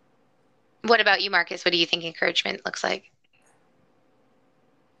 What about you, Marcus? What do you think encouragement looks like?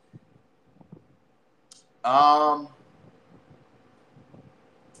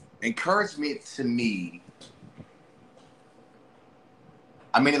 Encouragement to me,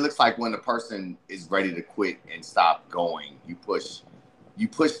 I mean, it looks like when a person is ready to quit and stop going, you you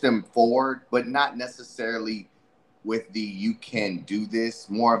push them forward, but not necessarily with the you can do this,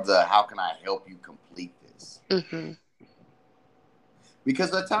 more of the how can I help you complete this. Mm-hmm.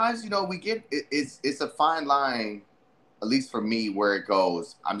 Because at times, we get it's a fine line, at least for me, where it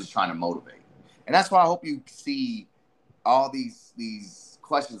goes, I'm just trying to motivate. And that's why I hope you see all these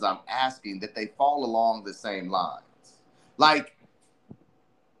questions I'm asking, that they fall along the same lines. Like,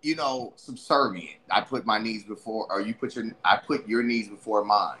 subservient. I put my needs before, or I put your needs before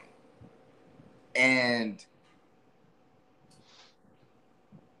mine. And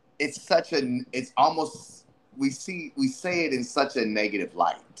it's almost, we say it in such a negative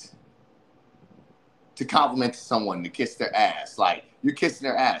light. To compliment someone, to kiss their ass. Like, you're kissing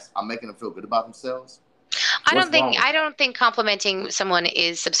their ass. I'm making them feel good about themselves. I don't think complimenting someone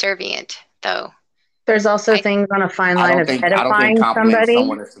is subservient, though. There's also things on a fine line of edifying I don't think complimenting somebody.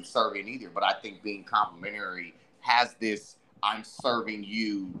 someone is subservient either, but I think being complimentary has this I'm serving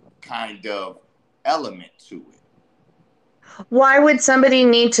you kind of element to it. Why would somebody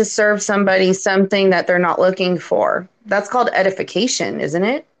need to serve somebody something that they're not looking for? That's called edification, isn't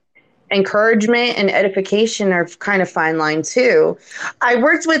it? Encouragement and edification are kind of fine line too. I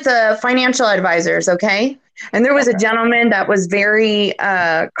worked with financial advisors, okay? And there was a gentleman that was very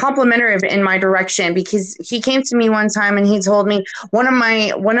complimentary in my direction, because he came to me one time and he told me one of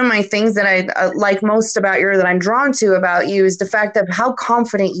my things that I like most about you, or that I'm drawn to about you, is the fact of how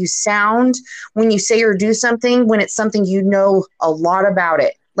confident you sound when you say or do something, when it's something you know a lot about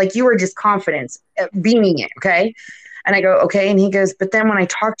it. Like, you are just confident, beaming it, okay? And I go, okay. And he goes, but then when I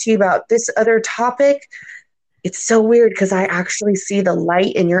talk to you about this other topic, it's so weird, because I actually see the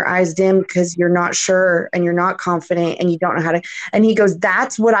light in your eyes dim, because you're not sure and you're not confident and you don't know how to. And he goes,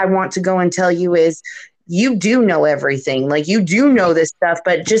 that's what I want to go and tell you, is you do know everything. Like, you do know this stuff,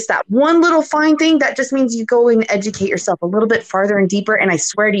 but just that one little fine thing, that just means you go and educate yourself a little bit farther and deeper. And I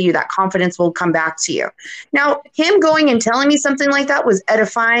swear to you, that confidence will come back to you. Now, him going and telling me something like that was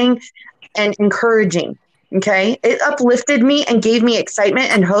edifying and encouraging. Okay. It uplifted me and gave me excitement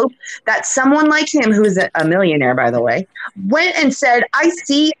and hope that someone like him, who is a millionaire, by the way, went and said, I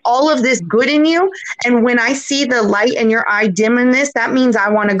see all of this good in you. And when I see the light in your eye dim in this, that means I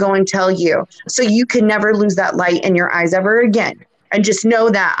want to go and tell you, so you can never lose that light in your eyes ever again. And just know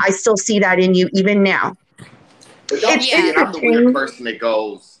that I still see that in you even now. But don't see, I'm the weird person that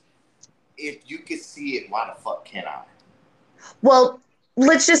goes, if you can see it, why the fuck can't I? Well,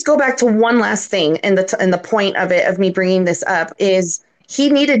 let's just go back to one last thing, and the point of it, of me bringing this up, is he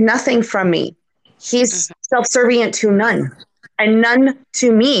needed nothing from me. He's self-servient to none, and none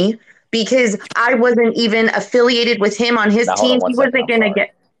to me, because I wasn't even affiliated with him on his team. He wasn't going to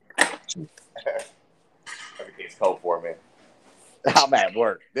get. Everything's cold for me. I'm at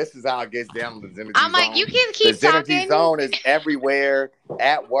work. This is how it gets down to the Zenity I'm like, zone. you can keep the talking. The Zenity zone is everywhere,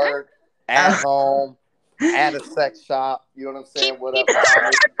 at work, at home, at a sex shop. You know what I'm saying? What up,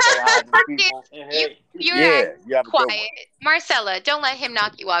 You're quiet. Marcella, don't let him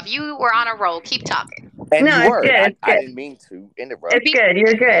knock you off. You were on a roll. Keep talking. And no, you were. I didn't mean to interrupt. It's good.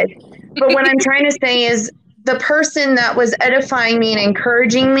 You're good. But what I'm trying to say is, the person that was edifying me and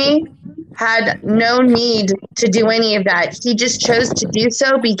encouraging me had no need to do any of that. He just chose to do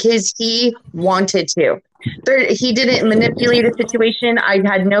so because he wanted to. He didn't manipulate a situation. I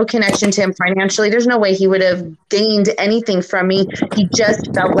had no connection to him financially. There's no way he would have gained anything from me. He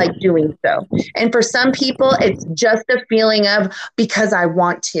just felt like doing so. And for some people, it's just a feeling of, because I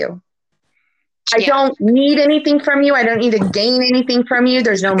want to. I don't need anything from you. I don't need to gain anything from you.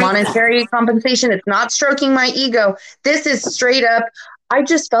 There's no monetary compensation. It's not stroking my ego. This is straight up, I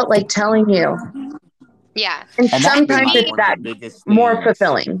just felt like telling you. Yeah. And sometimes it's that more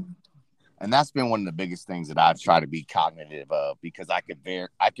fulfilling. And that's been one of the biggest things that I've tried to be cognitive of, because I could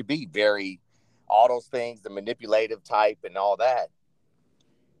be very, all those things, the manipulative type and all that.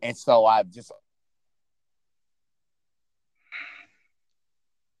 And so I've just.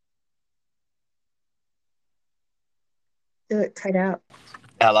 It cut out.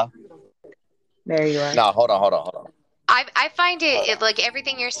 Hello? There you are. No, hold on. I find it like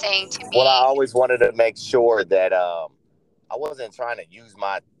everything you're saying to me. Well, I always wanted to make sure that I wasn't trying to use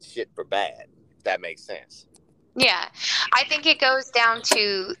my shit for bad, if that makes sense. Yeah. I think it goes down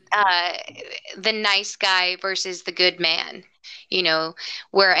to the nice guy versus the good man. You know,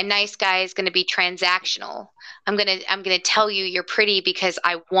 where a nice guy is going to be transactional. I'm going to tell you you're pretty because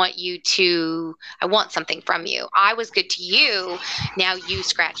I want something from you. I was good to you. Now you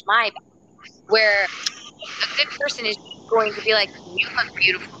scratch my back. Where a good person is going to be like, you look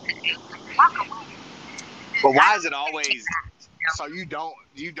beautiful today. Walk away. But why is it always So you don't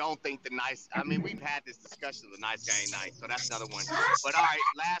think the nice? I mean, we've had this discussion of the nice guy ain't nice, so that's another one. But all right,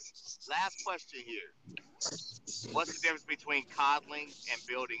 last question here. What's the difference between coddling and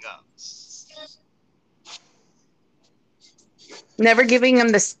building up? Never giving them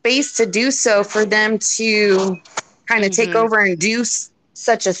the space to do so for them to kind of take over and do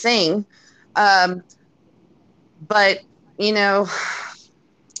such a thing. But, you know,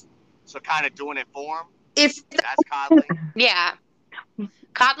 So kind of doing it for them. if That's coddling. Yeah.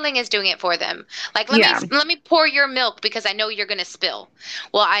 Coddling is doing it for them. Like, Yeah. let me pour your milk because I know you're gonna spill.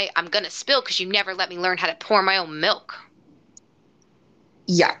 Well, I'm gonna spill because you never let me learn how to pour my own milk.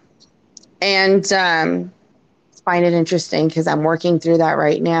 Yeah. And find it interesting because I'm working through that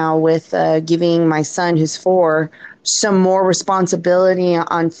right now with giving my son, who's 4, some more responsibility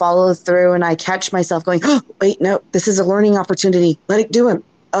on follow through. And I catch myself going, oh, wait, no, this is a learning opportunity. Let it do it.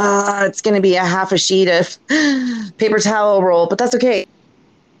 It's going to be a half a sheet of paper towel roll, but that's okay.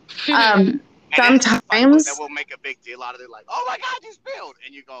 Sometimes that will make a big deal out of it, like, oh my God, you spilled,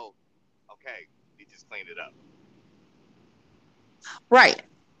 and you go, okay, you just cleaned it up. Right.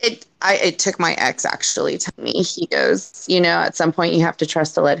 It took my ex actually to me. He goes, you know, at some point you have to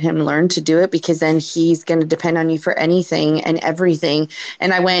trust to let him learn to do it because then he's going to depend on you for anything and everything.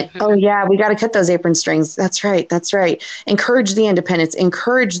 And I went, oh yeah, we got to cut those apron strings. That's right. That's right. Encourage the independence,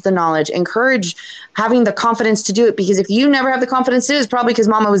 encourage the knowledge, encourage having the confidence to do it. Because if you never have the confidence to do it, it's probably because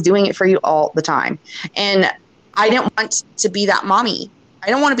mama was doing it for you all the time. And I didn't want to be that mommy.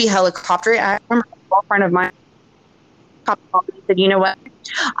 I don't want to be helicopter. I remember a girlfriend of mine said, you know what?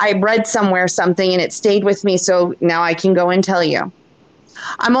 I read somewhere something and it stayed with me. So now I can go and tell you.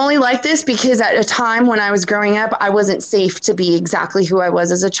 I'm only like this because at a time when I was growing up, I wasn't safe to be exactly who I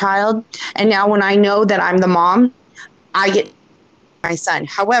was as a child. And now when I know that I'm the mom, I get my son.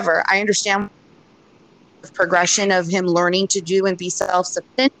 However, I understand the progression of him learning to do and be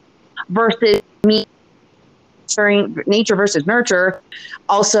self-sufficient versus me nature versus nurture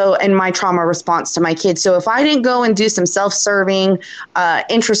also in my trauma response to my kids. So if I didn't go and do some self-serving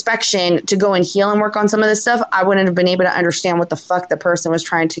introspection to go and heal and work on some of this stuff, I wouldn't have been able to understand what the fuck the person was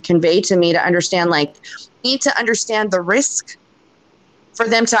trying to convey to me, to understand, like, need to understand the risk for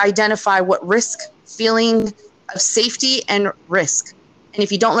them to identify what risk, feeling of safety and risk. And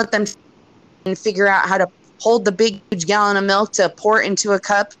if you don't let them figure out how to hold the big huge gallon of milk to pour it into a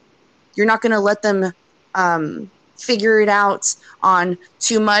cup, you're not going to let them figure it out on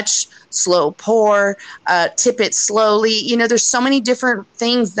too much, slow pour, tip it slowly. You know, there's so many different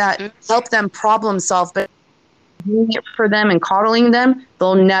things that help them problem solve, but doing it for them and coddling them,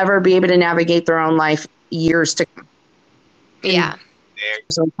 they'll never be able to navigate their own life years to come. Yeah.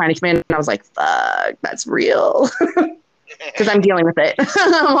 So I'm trying to come in and I was like, fuck, that's real. Because I'm dealing with it.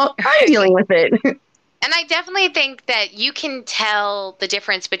 I'm dealing with it. And I definitely think that you can tell the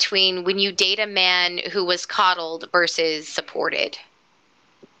difference between when you date a man who was coddled versus supported.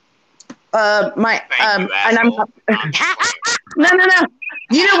 And I'm no.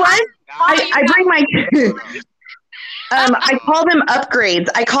 You know what? I bring my. I call them upgrades.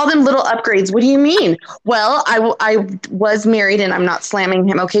 I call them little upgrades. What do you mean? Well, I was married, and I'm not slamming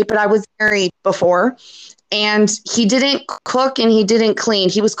him, okay? But I was married before, and he didn't cook and he didn't clean.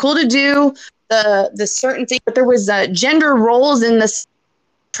 He was cool to do the certain thing, but there was gender roles in this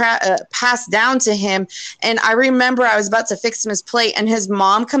passed down to him. And I remember I was about to fix him his plate, and his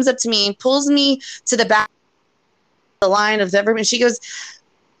mom comes up to me and pulls me to the back of the line of everyone. She goes,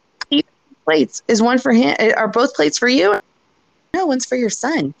 plates, is one for him? Are both plates for you? No, one's for your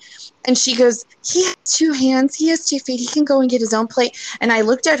son. And she goes, he has 2 hands, he has 2 feet, he can go and get his own plate. And I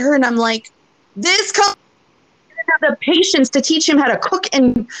looked at her and I'm like, this have the patience to teach him how to cook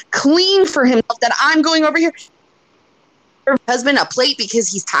and clean for himself, that I'm going over here her husband a plate because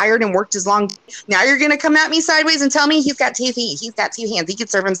he's tired and worked his long day. Now you're going to come at me sideways and tell me he's got 2 feet, he's got 2 hands, he can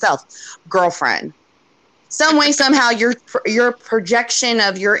serve himself. Girlfriend, some way, somehow, your projection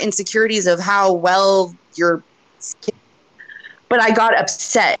of your insecurities of how well you're. But I got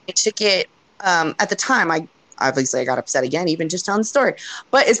upset. I took it at the time. I got upset again, even just telling the story.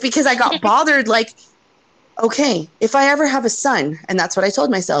 But it's because I got bothered. Like, okay, if I ever have a son, and that's what I told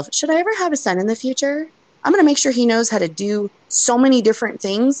myself, should I ever have a son in the future, I'm going to make sure he knows how to do so many different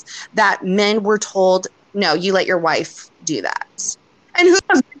things that men were told, no, you let your wife do that. And who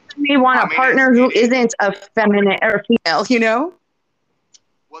may want a partner who isn't a feminine or female, you know?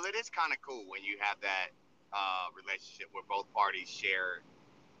 Well, it is kind of cool when you have that relationship where both parties share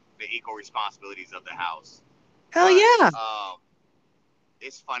the equal responsibilities of the house. Hell yeah.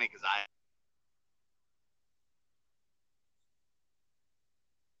 It's funny because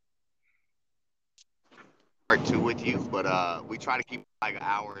part two with you, but we try to keep like an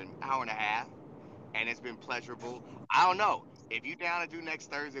hour and a half, and it's been pleasurable. I don't know if you down to do next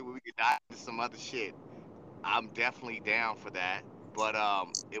Thursday where we could dive into some other shit. I'm definitely down for that. But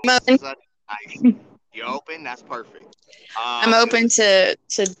it was such nice. You open? That's perfect. I'm open to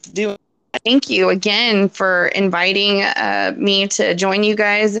do. Thank you again for inviting me to join you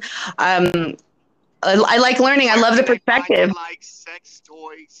guys. I like learning. I love the perspective. Like sex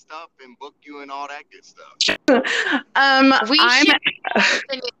toy stuff and book you and all that good stuff.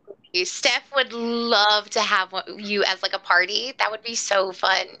 Steph would love to have you as like a party. That would be so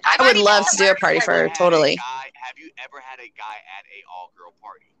fun. I would love to do a party for her. Totally. Have you ever had a guy at a all-girl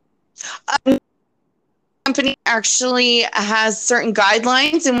party? Company actually has certain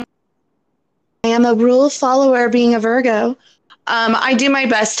guidelines, and I am a rule follower, being a Virgo. I do my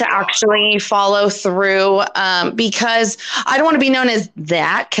best to actually follow through because I don't want to be known as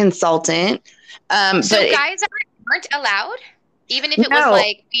that consultant. So guys aren't allowed, even if it was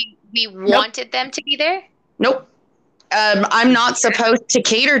like we wanted them to be there? Nope. I'm not supposed to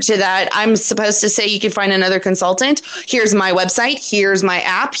cater to that. I'm supposed to say you can find another consultant. Here's my website. Here's my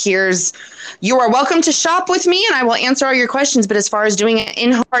app. You are welcome to shop with me and I will answer all your questions. But as far as doing an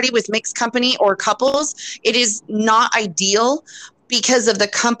in-home party with mixed company or couples, it is not ideal because of the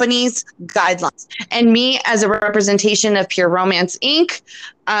company's guidelines. And me as a representation of Pure Romance Inc.,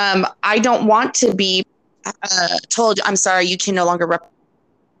 I don't want to be told, I'm sorry, you can no longer represent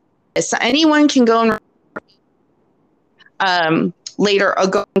this. So anyone can go and later or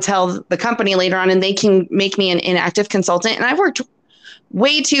go and tell the company later on and they can make me an inactive consultant. And I've worked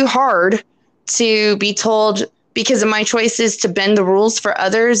way too hard to be told because of my choices to bend the rules for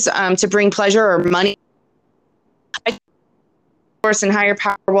others to bring pleasure or money. Force and higher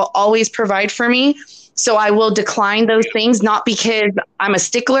power will always provide for me. So I will decline those things, not because I'm a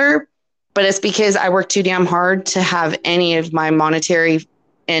stickler, but it's because I work too damn hard to have any of my monetary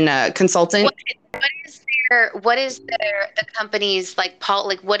and consultant. What is the company's like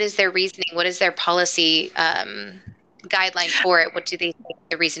what is their reasoning? What is their policy guideline for it? What do they think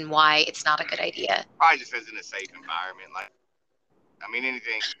the reason why it's not a good idea? Probably just isn't a safe environment. Like, I mean,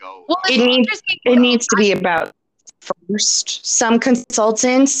 anything could go. Well, it needs to be about first. Some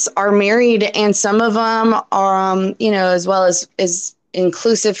consultants are married, and some of them are, as well as is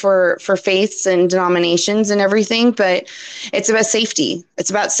inclusive for faiths and denominations and everything. But it's about safety. It's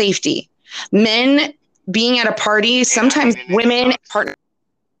about safety. Men being at a party, sometimes women partner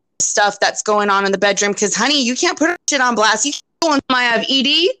stuff that's going on in the bedroom because, honey, you can't put shit on blast. You can't go I have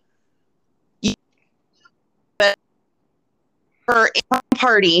ED. But for a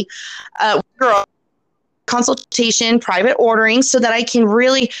party, girl consultation, private ordering, so that I can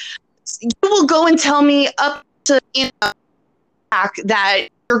really, you will go and tell me up to that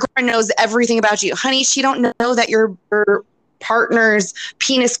your girlfriend knows everything about you. Honey, she don't know that your partner's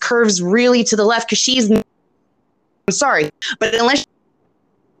penis curves really to the left because I'm sorry, but unless she's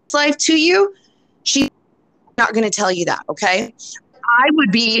life to you, she's not going to tell you that, okay? I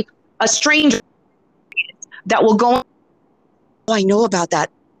would be a stranger that will go, oh, I know about that.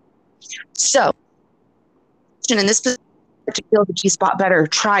 So, in this position to feel the G-spot better,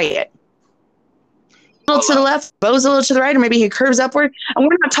 try it. A little to the left, Bo's a little to the right, or maybe he curves upward. And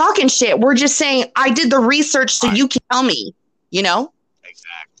we're not talking shit. We're just saying, I did the research so you can tell me,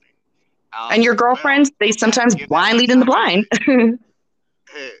 Exactly. And your girlfriends, they sometimes blind lead in the blind.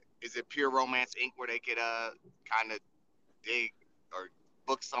 Is it Pure Romance Inc. where they could kind of dig or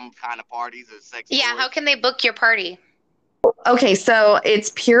book some kind of parties or sex? Yeah, how can they book your party? Okay, so it's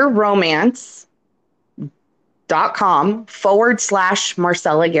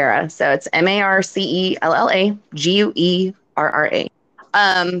pureromance.com/Marcella Guerra. So it's MarcellaGuerra.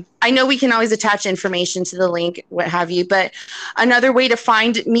 I know we can always attach information to the link, what have you, but another way to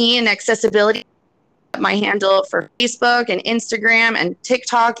find me and accessibility, my handle for Facebook and Instagram and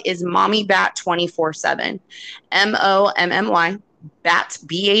TikTok is MommyBat247. MOMMY BAT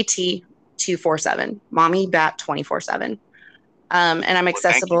BAT 247. MommyBat247. And I'm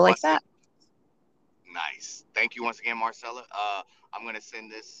accessible like that. Nice. Thank you once again, Marcella. I'm going to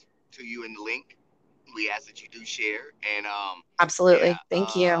send this to you in the link. We ask that you do share. And absolutely. Yeah,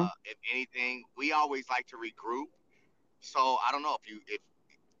 thank you. If anything, we always like to regroup. So I don't know if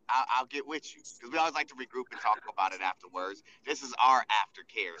I'll get with you because we always like to regroup and talk about it afterwards. This is our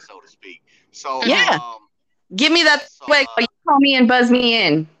aftercare, so to speak. So yeah, give me that quick. You call me and buzz me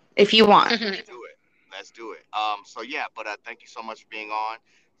in if you want. Let's do it. So yeah, but thank you so much for being on.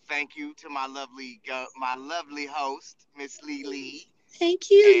 Thank you to my lovely host, Miss Lee. Thank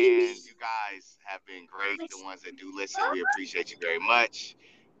you. And you guys have been great. The ones that do listen, we appreciate you very much.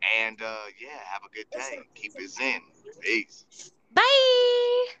 And yeah, have a good day. Keep it zen. Peace.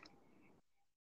 Bye.